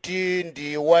wokhawo wakuti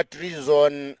ndi wa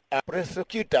treason,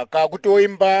 prosecutor kakuti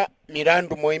oimba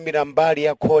milandu moimira mbali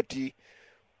ya koti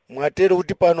mwatero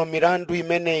kuti pano milandu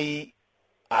imeneyi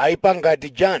aipanga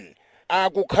Adijani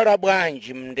akukhala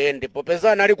bwanji mndende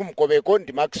popeza anali kumkoveko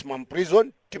ndi maximum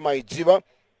prison timaidziwa,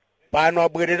 pano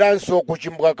abwereranso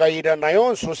kuchimbwa kaira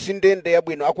nayonso sindende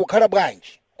yabwino, akukhala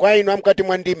bwanji kwa inu amkati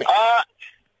mwandime?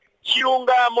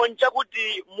 Chilungamo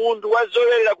nchakuti mundu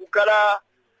wazolera kukhala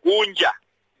kunja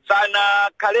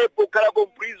sana kalepo kalapo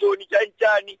prison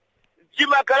chanchani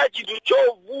chimakala chinthu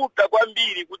chovuta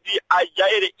kwambiri kuti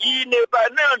ajaire ine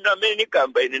panayo namene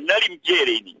kamba ine nali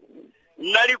mjere ini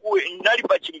nali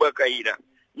pachimbwakaira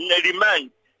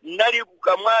rimani nali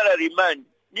kukamwala rimani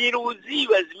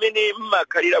niruziva zimene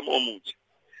mmakhalira momucha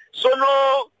sono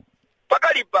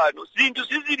pakali pano zinthu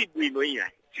sizili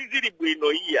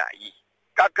bwino iyayi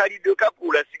kakhalidwe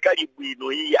kakula sikali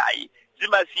bwino iyayi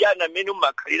zimasiyana mmene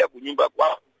mmakhalira kunyumba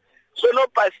kwawo sono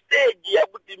pa stage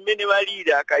yakuti mmene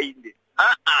malire akainde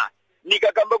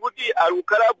nikakamba kuti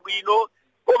alukhala bwino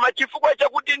koma chifukwa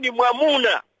chakuti ni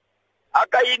mwamuna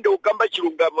akainde ukamba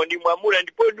chilungamo ni mwamuna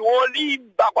ndipo ni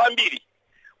wolimba kwambiri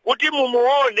kuti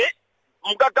mumuone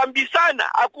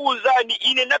mukakambisana akuuzani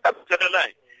ine nakambisana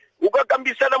naye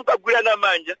ukakambisana mukagwirana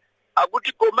manja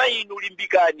akuti koma inu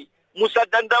limbikani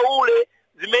musadandaule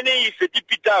zimene ife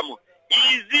tipitamo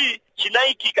izi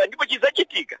chinayikika ndipo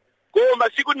chizachitika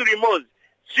koma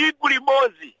siku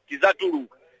limodzi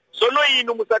tizatuluka sono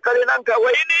inu musakale na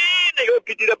nkhawa ine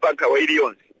yopitira pa nkhawa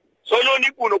iliyonse sono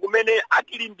ni kuno kumene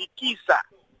atilimbikisa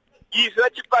ife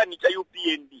chipani cha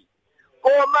UPND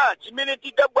koma chimene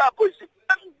tidabwapo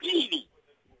zambiri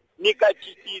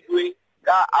nikachitidwe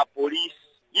ka apolisi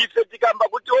ife tikamba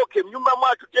kuti okay mnyumba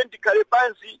mwathu tikhale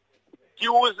pansi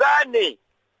tiuzane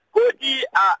kodi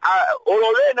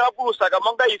ololena wakulusaka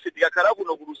monga ife tikakhala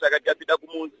kuno kulusaka tipita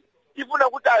kumuzi tifuna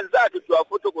kuti anzathu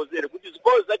tiwafotokozere kuti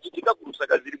zikozo zachitika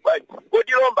kulusaka zili bwanji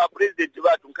kodi lomba president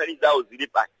wathu nkhani zawo zili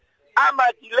bwanji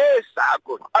amatilesa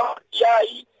ako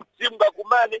yayi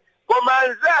simgakumane koma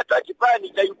anzathu achipani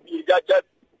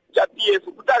cha PF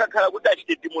kuti akakhala kuti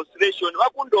achite demonstration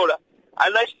wakundola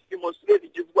anachita demonstrate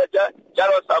chifukwa cha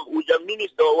uja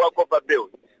minister wa Copper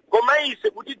Belt koma ise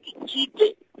kuti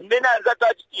tichite mmene anzathu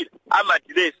achitira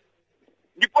amatilesa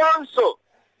ndiponso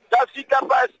tafika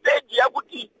pa stage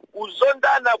yakuti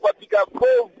kuzondana kwafika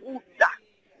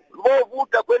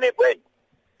vovuta kwene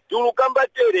tulukamba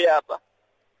tere hapa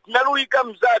tinaluyika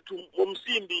mzathu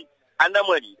mumsimbi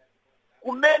anamwalira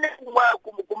kumene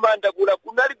kumanda kula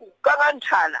kunali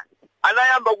kukang'anthana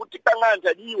anayamba kuti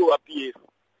kang'antha niwo wa PF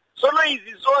sono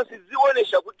izi zonse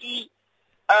zionesha kuti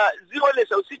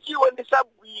zionesha usichionesa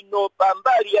bwino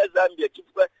pambali ya Zambia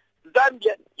chifukwa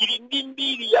Zambia ili ndi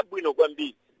mbiri ya bwino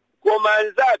kwambiri koma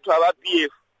anzathu aba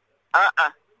PF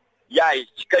yayi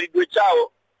chikhalidwe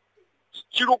chawo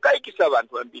chilukaikisa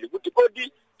abantu ambiri kuti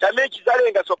kodi chamene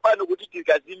chizalenga sopano kuti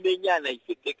tikazimenyana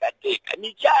ife tekateka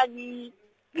ni chani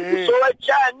nikusowa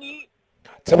chani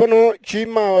tsopano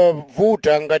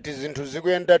chimavuta ngati zinthu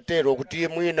zikuyenda tero kuti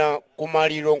mwina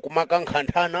kumaliro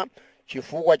nkumakankhanthana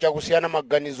chifukwa chakusiyana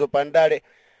maganizo pandale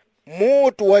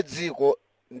mutu wa dziko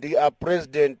ndi a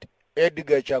president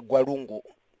Edgar Chagwa Lungu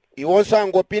iwonso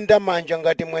angopinda manja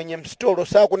ngati mwenye msitolo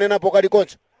sakunenapo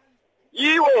kalikonse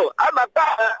iwo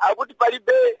amakana akuti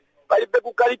palibe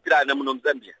kukalipirana muno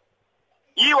mzambia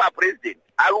iwo a president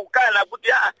alukana kuti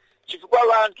chifukwa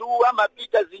abantu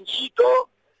amapita zinchito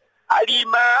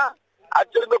alima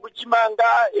atenge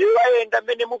kuchimanga ewaenda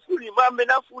mene mufuli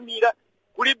mwamene afunira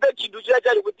kulibe chinthu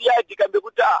chachali kuti yati kambe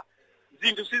kuti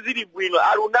zinthu sizili bwino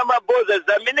aluna maboza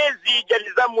zamene zija ndi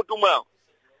za mutu mwawo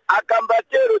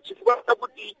akambatero chifukwa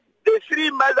kuti the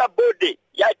three mother body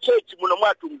ya church muno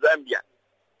mwathu mzambia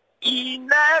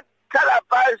inakhala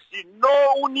pansi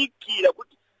nounikira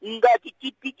kuti ngati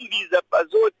tipitiriza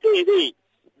pazotere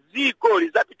ziko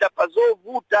lizapita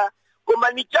pazovuta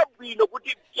koma ni chabwino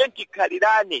kuti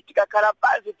tikhalirane tikakhala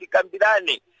pansi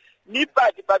tikambirane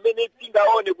nipati pamene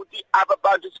tingaone kuti apa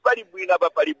panthu sipali bwino apa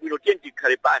pali bwino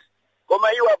tikhale pansi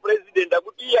koma iwo president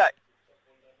akuti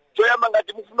choyamba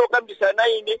ngati mufuna kukambisana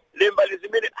ine lembani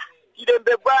zimene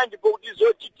tilembe bwanji pokuti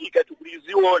zochitika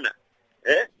tikuliziona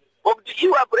pokuti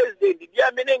iwo president ndiye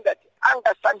amene ngati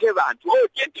angasankhe vanthu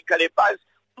tikhale pansi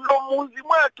muzi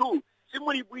mwathu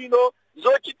simuli bwino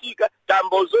zochitika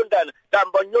tambo zondana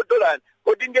tambo nyodolana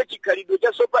kodi ndiye chikhalidwe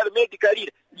cha sopano mene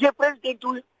tikalira ndiye president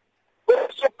uyu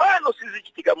sopano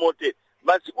sizichitika mote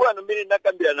masiku ano mene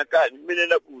nakambirana kale mene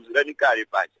nakuuzirani kale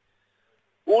pacha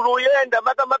uluyenda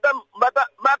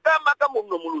maka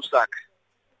muno mulusaka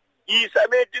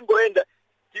isamene tingoenda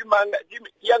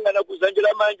tiyangana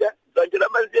kuzanjira manja zanjira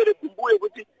manzere kumbuyo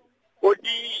kuti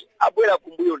kodi abwera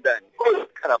kumbuyo ndani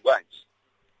khala bwanji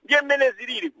ndiye mmene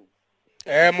zilili ku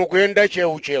mukuyenda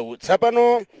cheu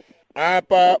tsapano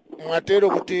apa mwatero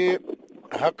kuti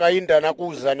hakainda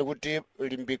nakuuzani kuti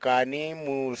limbikani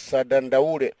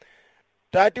musadandaule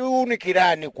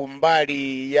tatiunikirani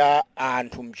kumbali ya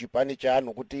anthu mchipani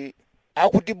chanu kuti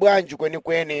akuti bwanji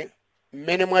kwenikweni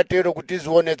mmene mwatero kuti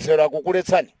zionetsera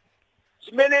kukuletsani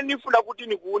chimene nifuna kuti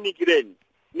nikuunikireni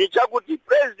ni chakuti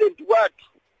president wathu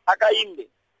Akainde,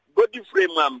 Godfrey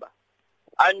Mwamba,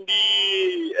 and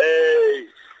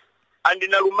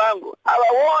Nalumango,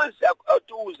 our ones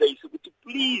atuuza isukuti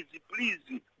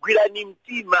please gwirani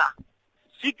mtima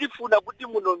sitifuna kuti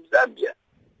muno Mzambia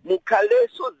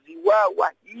mukaleso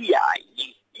ziwawa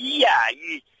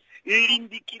iyayi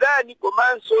ilimbikirani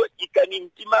komanso ikani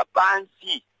mtima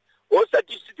pansi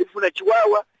osati sitifuna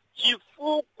chiwawa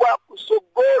chifukwa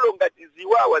kusogolo ngati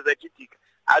ziwawa zachitika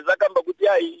azakamba kuti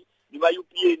ayi ni ma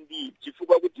UPND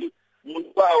chifukwa kuti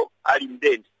mundu wao ali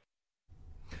mdende.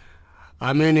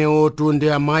 Amene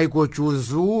otunde a Michael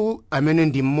Chuzu amene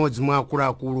ndi mmodzi mwa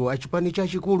akuluakulu a chipani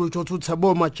chachikulu chotsutsa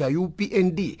boma cha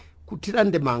UPND kuthira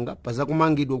ndemanga pa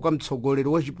zakumangidwa kwa mtsogoleri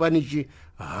wa chipanichi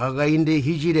Hakainde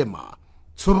Hichilema.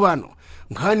 Tsopano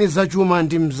nkhani zachuma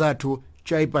ndi mzathu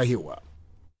chaipahiwa.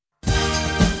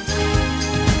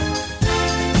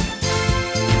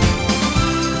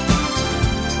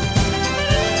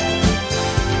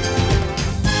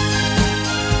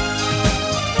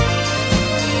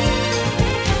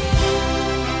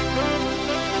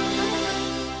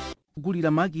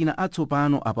 Kugulira makina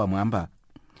atsopano apamwamba.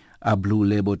 A Blue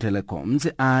Label Telecoms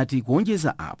ati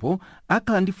kuonjeza apo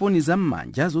akhala ndi foni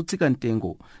zam'manja zotsika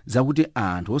mtengo zakuti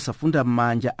anthu osafunda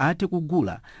m'manja athe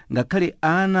kugula ngakhale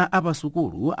ana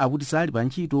apasukulu akuti sali pa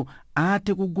ntchito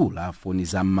athe kugula foni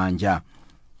zam'manja.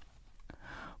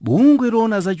 Bungwe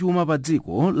loona zachuma pa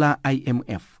dziko la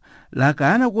IMF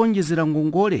lakana kuonjezera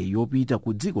ngongole yopita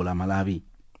ku dziko la Malawi.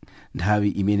 Nthawi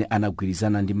imene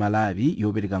anagwirizana ndi Malawi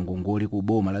yopereka ngongole ku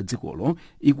boma la dzikolo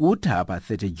ikutha pa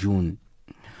 30 June.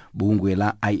 Bungwe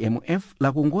la IMF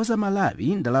lakongoza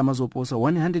Malawi ndalama zoposa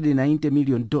 $190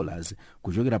 million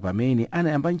kuchokera pamene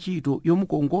anayamba ntchito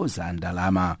yomukongoza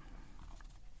ndalama.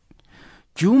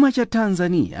 Chuma cha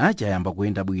Tanzania chayamba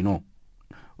kuyenda bwino.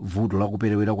 Vuto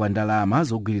lakuperewera kwa ndalama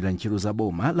zogwirira ntchito za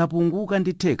boma lapunguka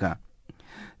ndi theka.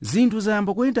 Zinthu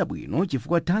zayamba kuyenda bwino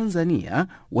chifukwa Tanzania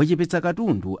wachepetsa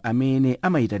katundu amene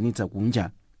amayitanitsa kunja.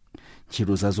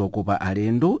 Ntchito za zokopa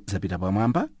alendo zapita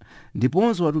pamwamba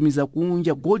ndiponso watumiza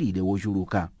kunja golide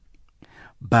wochuluka.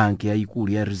 Banki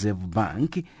yayikulu ya Reserve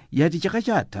Bank yati chaka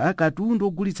chatha katundu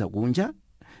ogulitsa kunja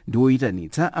ndi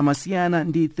woyitanitsa amasiyana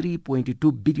ndi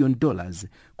 $3.2 billion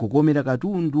kukomera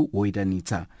katundu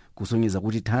woyitanitsa, kusonyeza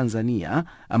kuti Tanzania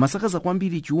amasakaza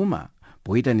kwambiri chuma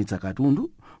poyitanitsa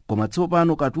katundu, koma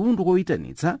tsopano katundu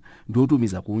koyitanitsa ndi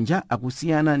otumiza kunja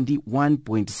akusiyana ndi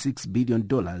 $1.6 billion,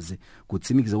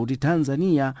 kutsimikiza kuti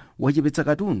Tanzania wachepetsa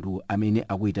katundu amene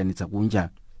akuyitanitsa kunja.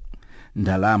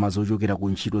 Ndalama zochokera ku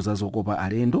ntchito za zokopa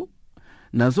alendo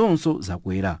nazonso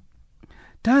zakwera.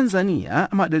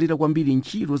 Tanzania amadalira kwambiri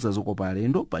ntchito za zokopa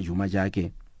alendo pa chuma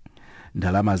chake.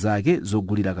 Ndalama zake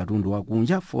zogulira katundu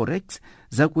wakunja forex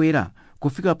zakwera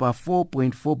kufika pa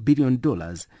 $4.4 billion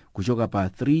kuchoka pa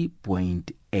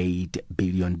 $3.8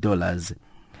 billion.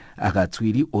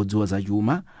 Akatswiri odziwa za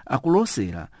chuma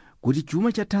akulosera kuti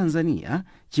chuma cha Tanzania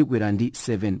chikwera ndi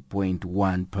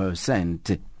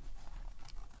 7.1%.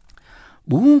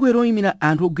 Bungwe loyimira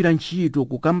anthu ogwira ntchito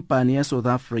ku kampani ya South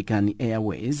African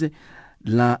Airways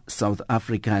la South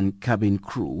African Cabin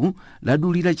Crew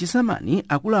ladulira chisamani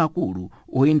akuluakulu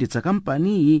oyendetsa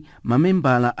kampaniyi,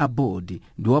 mamembala a board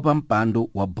ndi wapampando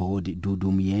wa board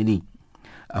Dudu Myeni.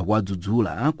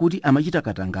 Akwadzudzula kuti amachita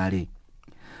katangale.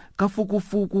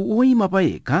 Kafukufuku woyima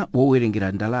payekha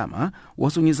wowerengera ndalama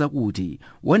wasonyeza kuti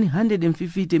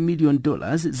 $150 million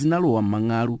zinalowa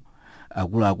m'mang'alu.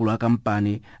 Akuluakulu a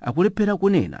kampani akulephera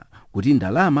kunena kuti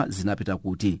ndalama zinapita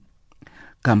kuti.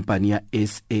 Kampani ya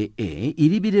SAA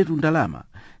ilibiretu ndalama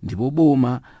ndipo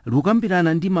boma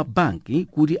lukambirana ndi mabanki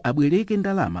kuti abwereke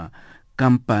ndalama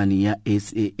kampani ya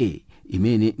SAA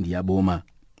imene ndi ya boma.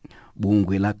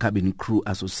 Bungwe la Cabin Crew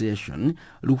Association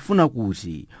likufuna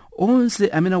kuti onse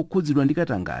amene akukhudzidwa ndi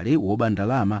katangale woba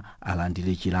ndalama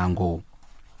alandire chilango.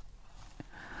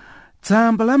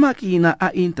 Tsamba la makina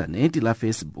a intaneti la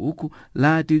Facebook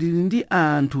lati lili ndi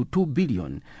anthu 2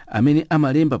 billion amene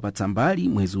amalemba pa tsambali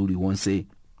mwezi uliwonse.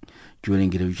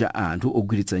 Chiwerengero cha anthu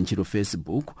ogwiritsa ntchito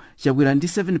Facebook chakwera ndi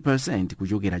 7%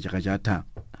 kuchokera chaka chatha.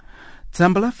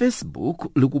 Tsamba la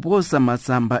Facebook likuposa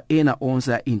matsamba ena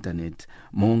onse a intaneti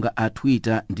monga a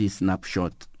Twitter ndi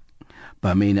Snapchat.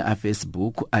 Pamene a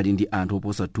Facebook ali ndi anthu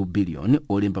oposa 2 billion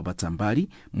olemba pa tsambali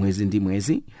mwezi ndi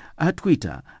mwezi, a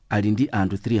Twitter ali ndi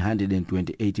anthu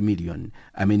 328 million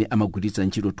amene amagwiritsa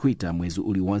ntchito Twitter mwezi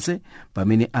uliwonse,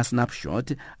 pamene a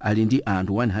Snapchat ali ndi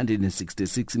anthu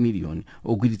 166 million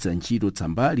ogwiritsa ntchito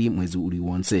tsambali mwezi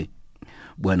uliwonse.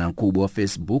 Bwana mkubwa wa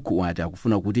Facebook wati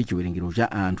akufuna kuti chiwerengero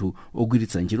cha anthu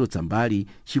ogwiritsa ntchito tsambali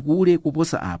chikule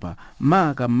kuposa apa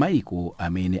maka m'maiko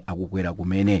amene akukwera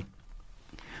kumene.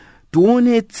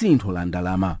 Tuone tsintho la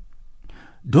ndalama.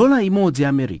 dola imodzi ya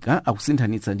america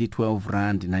akusinthanitsa ndi 12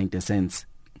 rand 90 cents.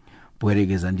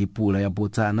 poyerekeza ndi pula ya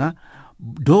botswana,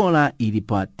 dola ili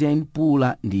pa 10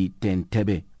 pula ndi 10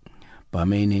 thebe.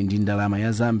 pamene ndi ndalama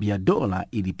ya zambia dola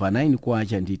ili pa 9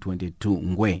 kwacha ndi 22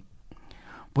 ngwe.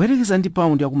 poyerekeza ndi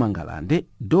paundi ya ku mangalande,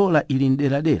 dola ili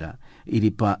mderadera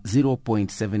ili pa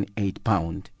 0.78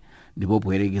 pound, ndipo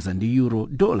poyerekeza ndi euro,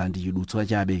 dola ndi chidutswa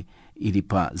chabe ili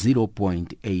pa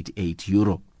 0.88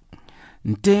 euro.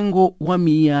 mtengo wa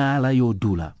miyala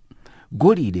yodula,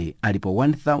 golide ali pa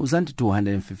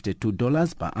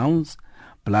 $1,252 per ounce,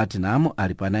 platinum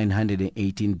ali pa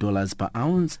 $918 per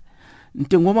ounce,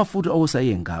 mtengo wa mafuta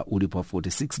osayenga uli pa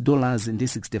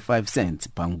 $46.65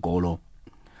 pa mgolo.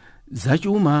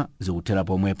 zachuma zikuthera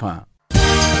pomwepa.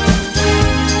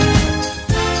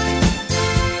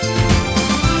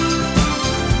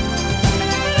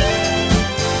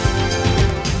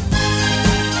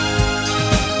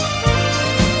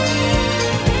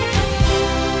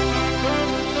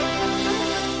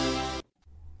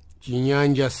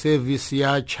 Chinyanja service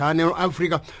ya Channel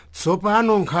Africa,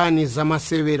 tsopano nkhani za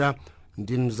masewera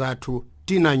ndi mzathu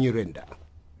Tina Nyirenda.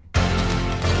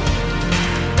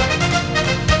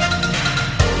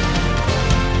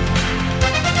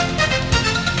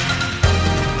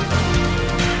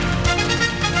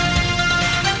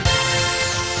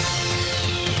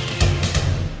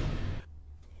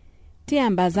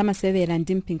 Tiyamba za masewera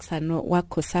ndi mpikisano wa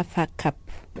COSAFA Cup.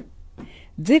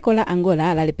 Dziko la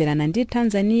Angola laleperana ndi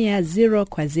Tanzania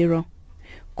 0-0.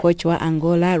 Kocha wa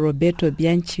Angola Roberto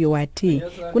Bianchi wati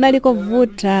kunaliko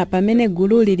vuta pamene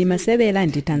gulu lili masewera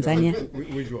ndi Tanzania.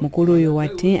 Mkuluyu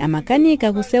wati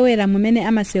amakanika kusewera mumene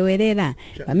amasewerera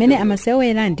pamene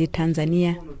amasewera ndi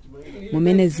Tanzania.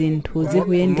 Mumene zinthu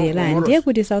zikuyendera ndiye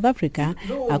kuti South Africa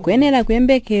akuyenera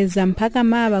kuyembekeza mpaka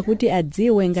mawa kuti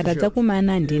adziwe ngati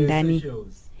adzakumana ndi ndani.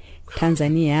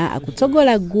 Tanzania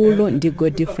akutsogola gulu ndi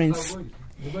goal difference.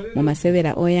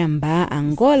 Mumasewera oyamba,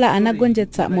 Angola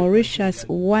anagonjetsa Mauritius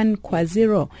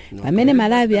 1-0 pamene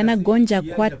Malawi anagonja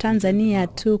kwa Tanzania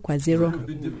 2-0.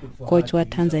 Kocha wa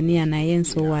Tanzania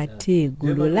nayenso wati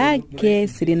gulu lake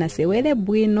silinasewere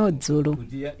bwino dzulo.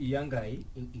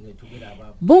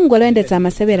 Bungwe loyendetsa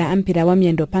masewera ampira wa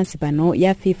miyendo pansi pano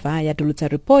ya FIFA yatulutsa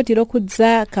ripoti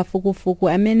lokhudza kafukufuku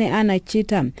amene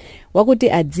anachita wakuti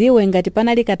adziwe ngati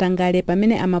panali katangale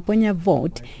pamene amaponya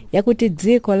vote yakuti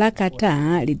dziko la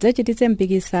Qatar lidzachititse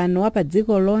mpikisano wa pa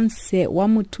dziko lonse wa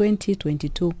mu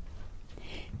 2022.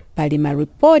 Pali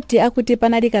maripoti akuti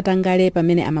panali katangale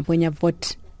pamene amaponya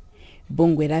vote.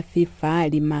 Bungwe la FIFA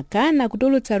limakana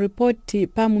kutulutsa ripoti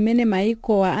pa mumene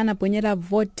maiko anaponyera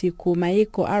voti ku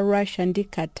maiko a Russia ndi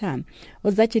Qatar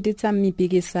odzachititsa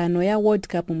mipikisano ya World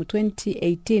Cup mu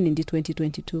 2018 ndi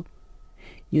 2022.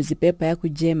 Newspaper ya ku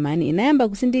Germany inayamba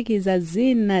kusindikiza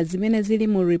zina zimene zili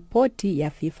mu ripoti ya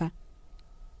FIFA.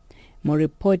 Mu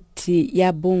ripoti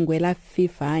ya bungwe la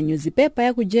FIFA, newspaper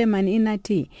ya ku Germany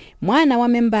inati mwana wa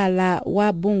membala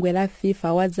wa bungwe la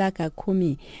FIFA wa zaka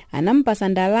 10 anampasa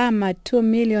ndalama $2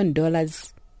 million.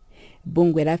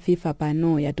 Bungwe la FIFA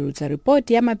pano yatulutsa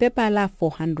ripoti ya mapepa la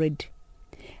 400.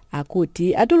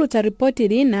 Akuti atulutsa ripoti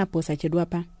lina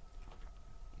posachedwapa.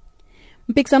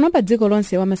 Mpikisano pa dziko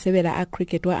lonse wa masewera a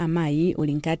cricket wa amayi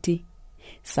ulinkati.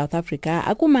 South Africa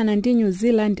akumana ndi New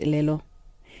Zealand lelo.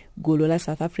 Gulu la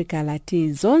South Africa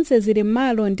lati zonse zili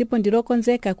malo ndipo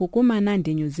ndilokonzeka kukumana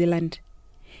ndi New Zealand.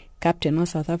 Captain wa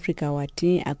South Africa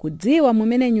wati akudziwa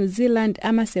mumene New Zealand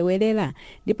amasewerera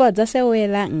ndipo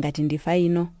adzasewera ngati ndi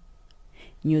faino.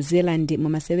 New Zealand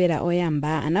mumasewera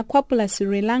oyamba anakwapula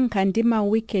Sri Lanka ndi ma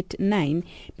wicket 9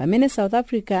 pamene South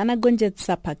Africa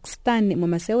anagonjetsa Pakistan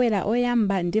mumasewera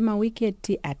oyamba ndi ma wicket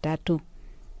 3.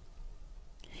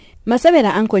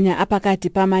 Masewera ankonya apakati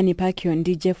pa Manny Pacquiao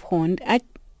ndi Jeff Horn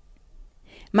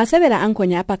Masewera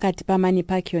ankonya apakati pa Manny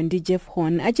Pacquiao ndi Jeff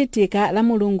Horn achitika la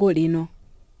Mulungu lino.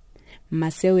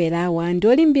 Masewera wa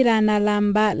ndolimbirana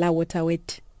lamba la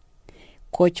waterweight.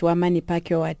 Coach wa Manny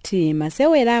Pacquiao wati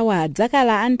masewera wa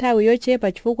adzakala anthawi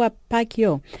yochepa chifukwa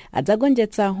Pacquiao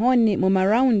adzagonjetsa Horn mu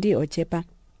maraundi ochepa.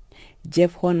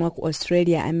 Jeff Horn wa ku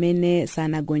Australia amene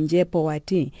sanagonjepo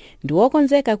wati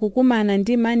ndiwokonzeka kukumana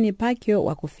ndi Manny Pacquiao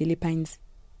wa ku Philippines.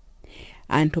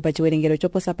 Anthu pa chiwerengero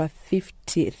choposa pa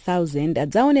 50,000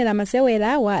 adzaonera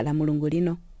masewera wa la Mulungu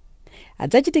lino.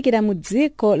 Adzachitikira mu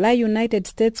dziko la United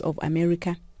States of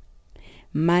America.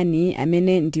 Manny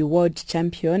amene ndi world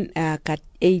champion ka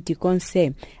 8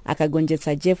 konse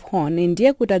akagonjetsa Jeff Horn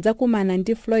ndiye kuti adzakumana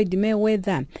ndi Floyd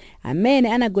Mayweather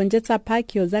amene anagonjetsa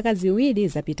Pacquiao zaka ziwiri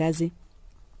zapitazi.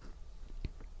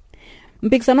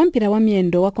 mpikisano mpira wa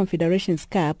miyendo wa Confederations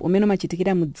Cup umene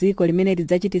umachitikira mu dziko limene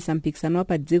lidzachitisa mpikisano wa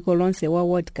pa dziko lonse wa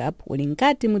World Cup uli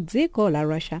nkati mu dziko la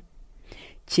Russia.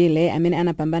 Chile amene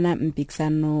anapambana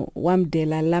mpikisano wa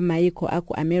mdela la maiko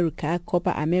aku America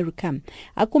Copa America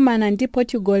akumana ndi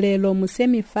Portugal lero mu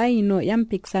semi-final ya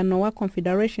mpikisano wa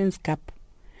Confederations Cup.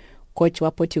 Coach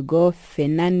wa Portugal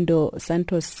Fernando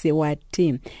Santos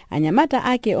wati anyamata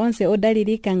ake onse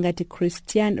odalirika ngati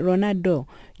Cristiano Ronaldo,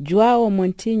 Joao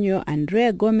Montinho,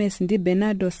 Andrea Gomes ndi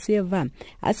Bernardo Silva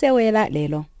asewera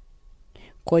lero.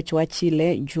 Coach wa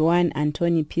Chile Juan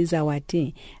Antonio Pizza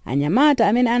wati anyamata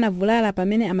amene anavulala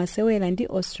pamene amasewera ndi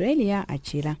Australia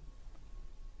achira.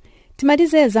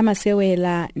 Timalize za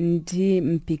masewera ndi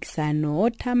mpikisano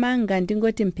othamanga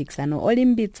ndingoti mpikisano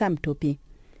olimbitsa mthupi.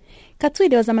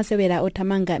 Katswiri wa zamasewera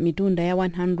othamanga mitunda ya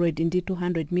 100 ndi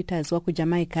 200 meters wa ku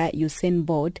Jamaica Usain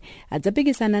Bolt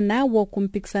adzapikisana nawo ku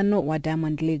mpikisano wa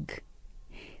Diamond League.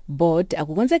 Bolt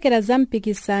akukonzekera za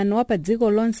mpikisano wa pa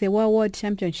dziko lonse wa World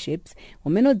Championships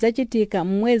umene udzachitika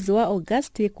mwezi wa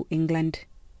August ku England.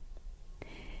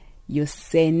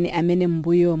 Usain amene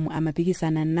mbuyomu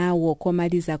amapikisana nawo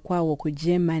komaliza kwawo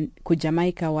ku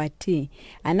Jamaica wati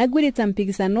anagwiritsa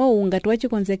mpikisanowu ngati wa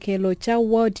chikonzekero cha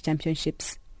World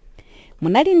Championships.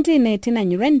 Munali ndine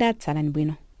Chinyanja, tsalani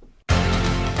bwino.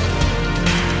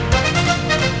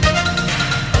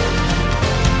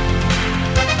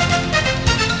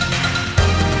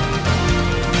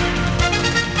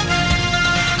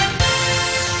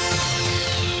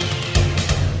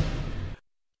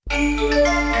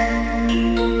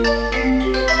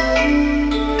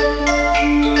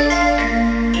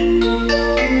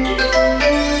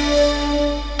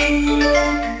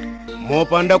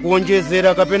 Mopanda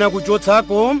kuonjezera kapena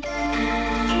kuchotsako,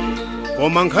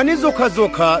 koma nkhani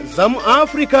zokhazokha za mu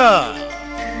Africa.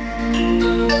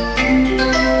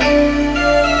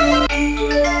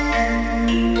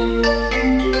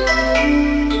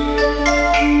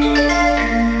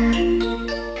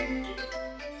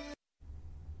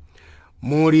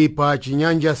 Muri pa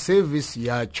Chinyanja service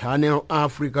ya Channel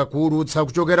Africa kuulutsa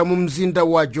kuchokera mu mzinda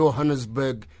wa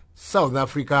Johannesburg, South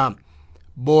Africa.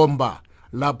 Bomba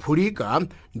laphulika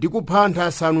ndi kupha anthu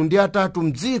asanu ndi atatu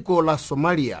mdziko la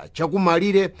Somalia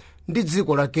chakumalire ndi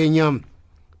dziko la Kenya.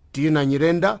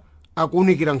 Chinyanja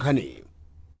akuunikira nkhani.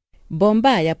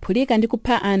 Bomba yaphulika ndi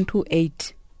kupha anthu 8.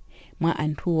 Mwa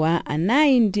anthuwa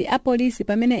anayi ndi apolisi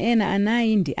pamene ena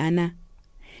anayi ndi ana.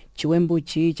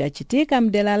 Chiwembuchi chachitika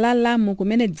mdela la Lamu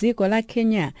kumene dziko la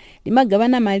Kenya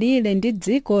limagawana malire ndi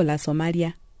dziko la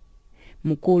Somalia.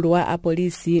 Mkulu wa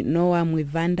apolisi Noah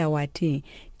Mwivanda wati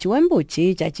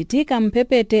chiwembuchi chachitika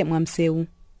mphepete mwa msewu.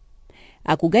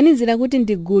 Akuganizira kuti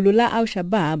ndi gulu la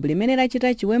Al-Shabaab limene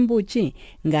lachita chiwembuchi,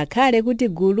 ngakhale kuti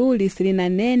gulu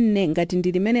silinanene ngati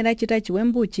ndi limene lachita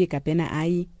chiwembuchi kapena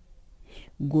ayi.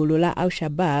 Gulu la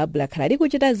Al-Shabaab lakhala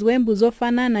likuchita ziwembu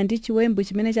zofanana ndi chiwembu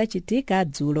chimene chachitika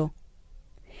dzulo.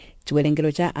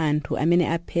 Chiwerengero cha anthu amene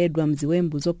aphedwa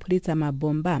mziwembu zophulitsa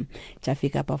mabomba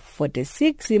chafika pa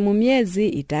 46 mu miyezi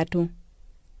itatu.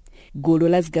 Gulu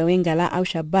la zigawenga la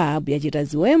Al-Shabaab yachita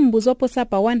ziwembu zoposa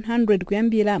pa 100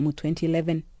 kuyambira mu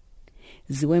 2011.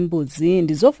 Ziwembuzi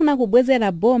ndizofuna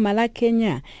kubwezera boma la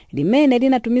Kenya limene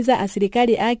linatumiza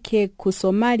asilikali ake ku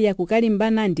Somalia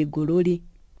kukalimbana ndi gululi.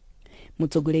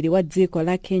 Mutsogoleri wa dziko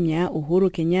la Kenya Uhuru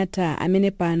Kenyatta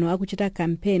amene pano akuchita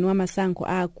kampeni wa masankho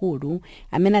aakulu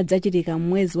amene adzachitika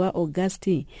mwezi wa August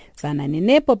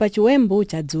sananenepo pa chiwembu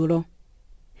cha dzulo.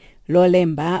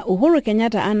 Lolemba Uhuru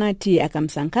Kenyatta anati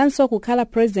akamsankhanso kukhala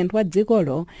president wa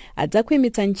dzikolo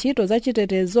adzakhwimitsa ntchito za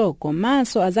chitetezo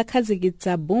komanso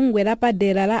adzakhazikitsa bungwe la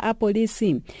padera la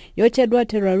apolisi yotchedwa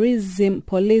Terrorism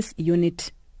Police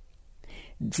Unit.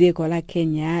 Dziko la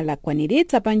Kenya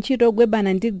lakwaniritsa pa ntchito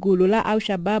ogwebana ndi gulu la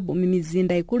Al-Shabaab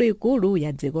m'mizinda ikuluikulu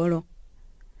ya dzikolo.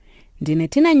 Ndine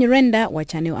Chinyanja wa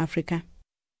Channel Africa.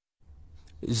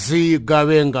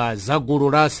 Zigawenga za gulu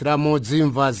la Asilamu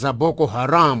dzimva za Boko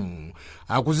Haram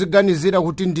akuziganizira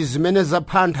kuti ndi zimene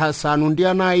zapha anthu asanu ndi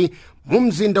anayi mu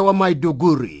mzinda wa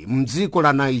Maiduguri mdziko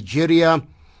la Nigeria.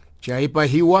 Chaipa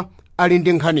Hiwa ali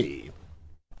ndi nkhani.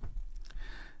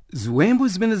 Ziwembu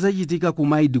zimene zachitika ku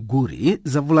Maiduguri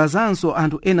zavulazanso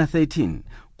anthu ena 13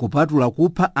 kupatula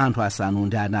kupha anthu asanu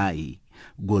ndi anayi.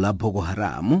 Gulu la Boko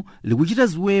Haram likuchita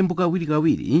ziwembu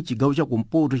kawirikawiri chigawo cha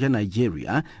kumpoto cha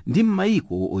Nigeria ndi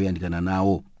m'mayiko oyandikana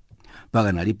nawo.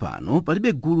 Pakanali pano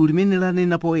palibe gulu limene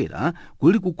lanena poyera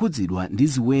kuli kukhudzidwa ndi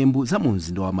ziwembu za mu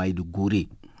mzinda wa Maiduguri.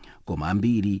 Koma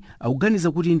ambiri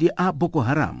akuganiza kuti ndi a Boko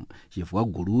Haram chifukwa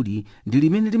gululi ndi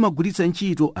limene limagwiritsa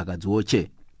ntchito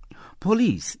akadziwotche.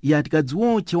 Polisi yati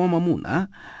kadziwotche wa mamuna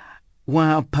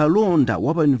wa palonda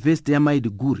wa pa University ya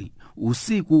Maiduguri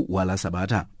usiku wa la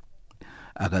Sabata.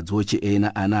 Akadziwotche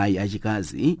ena anayi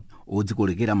achikazi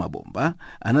odzikolekera mabomba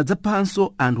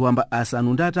anadzaphanso anthu amba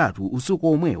 3 usiku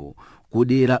omwewo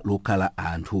kudera lokhala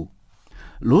anthu.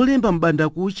 Lolemba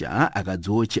m'bandakucha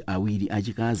akadziwotche awiri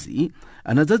achikazi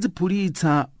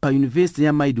anadzadziphulitsa pa Yunivesiti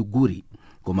ya Maiduguri,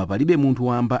 koma palibe munthu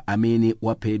wamba amene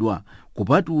waphedwa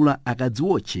kupatula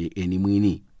akadziwotche eni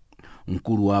mwini.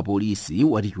 Mkulu wa polisi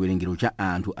wati chiwerengero cha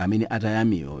anthu amene ataya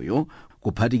miyoyo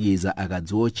kuphatikiza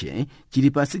akadziwotche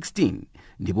chili pa 16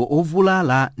 ndipo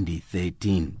ovulala ndi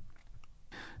 13.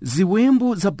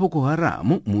 Ziwembu za Boko Haram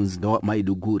mu mzinda wa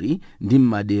Maiduguri ndi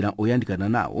m'madera oyandikana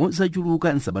nawo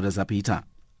zachuluka nsabata zapita.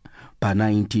 Pa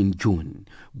 19 June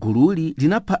gululi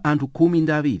linapha anthu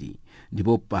 12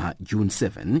 ndipo pa June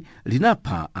 7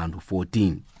 linapha anthu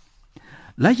 14.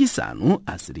 Lachisanu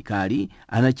asilikali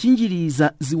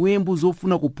anachinjiriza ziwembu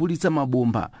zofuna kuphulitsa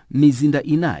mabomba mizinda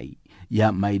inayi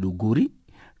ya Maiduguri,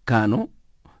 Kano,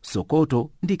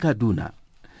 Sokoto ndi Kaduna.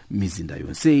 Mizinda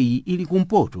yonseyi ili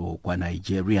kumpoto kwa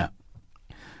Nigeria.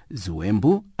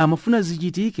 Ziwembu amafuna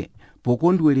zichitike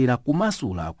pokondwerera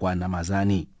kumasula kwa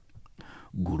Namazani.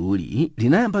 Gululi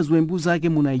linayamba ziwembu zake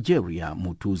mu Nigeria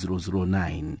mu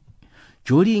 2009.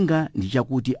 Cholinga ndi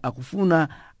chakuti akufuna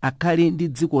akhale ndi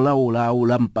dziko lawo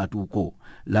la mpatuko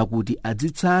lakuti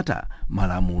adzitsata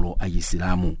malamulo a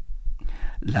Chisilamu.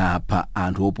 Lapha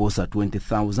anthu oposa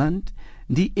 20,000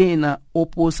 ndi ena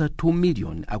oposa 2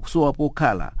 million akusowa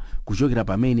pokhala kuchokera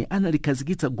pamene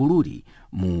analikhazikitsa gululi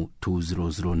mu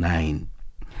 2009.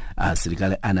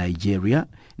 Asilikali a Nigeria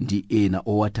ndi ena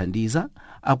owathandiza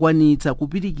akwanitsa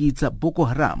kupirikitsa Boko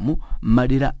Haram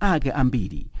m'madera ake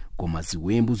ambiri, koma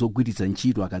ziwembu zogwiritsa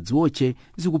ntchito akadziwotche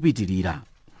zikupitirira.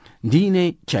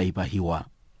 Ndine Chaipahiwa.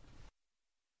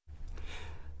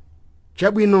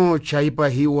 Chabwino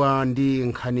Chaipahiwa ndi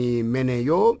nkhani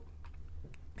meneyo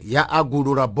ya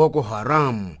agulu la Boko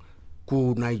Haram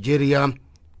ku Nigeria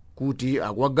kuti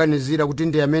akuwaganizira kuti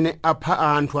ndi amene apha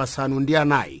anthu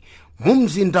 9 mu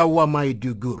mzinda wa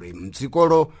Maiduguri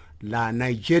mdzikolo la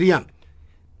Nigeria.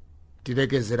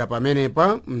 Tilekezera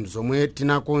pamenepa mzomwe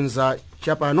tinakonza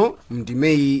chapano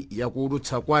mndimeyi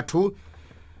yakuulutsa kwathu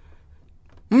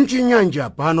mchinyanja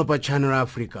pano pa Channel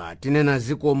Africa. Tinena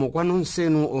zikomo kwa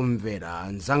nonsenu omvera,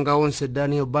 nzanga onse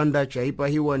Daniel Banda,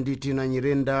 Chaipahiwa ndi Tina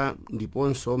Nyirenda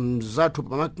ndiponso mzathu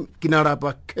pamakinala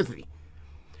pa Kethi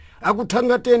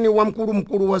akuthangateni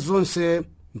wamkulumkulu wa zonse.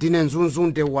 Ndine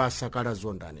Nzunzunde wa Sakala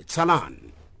Zondani. Tsalani.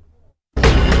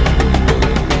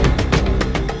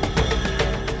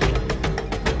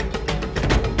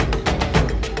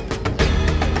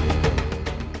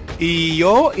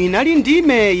 Iyo inali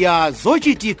ndime ya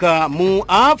zochitika mu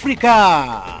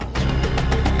Afrika.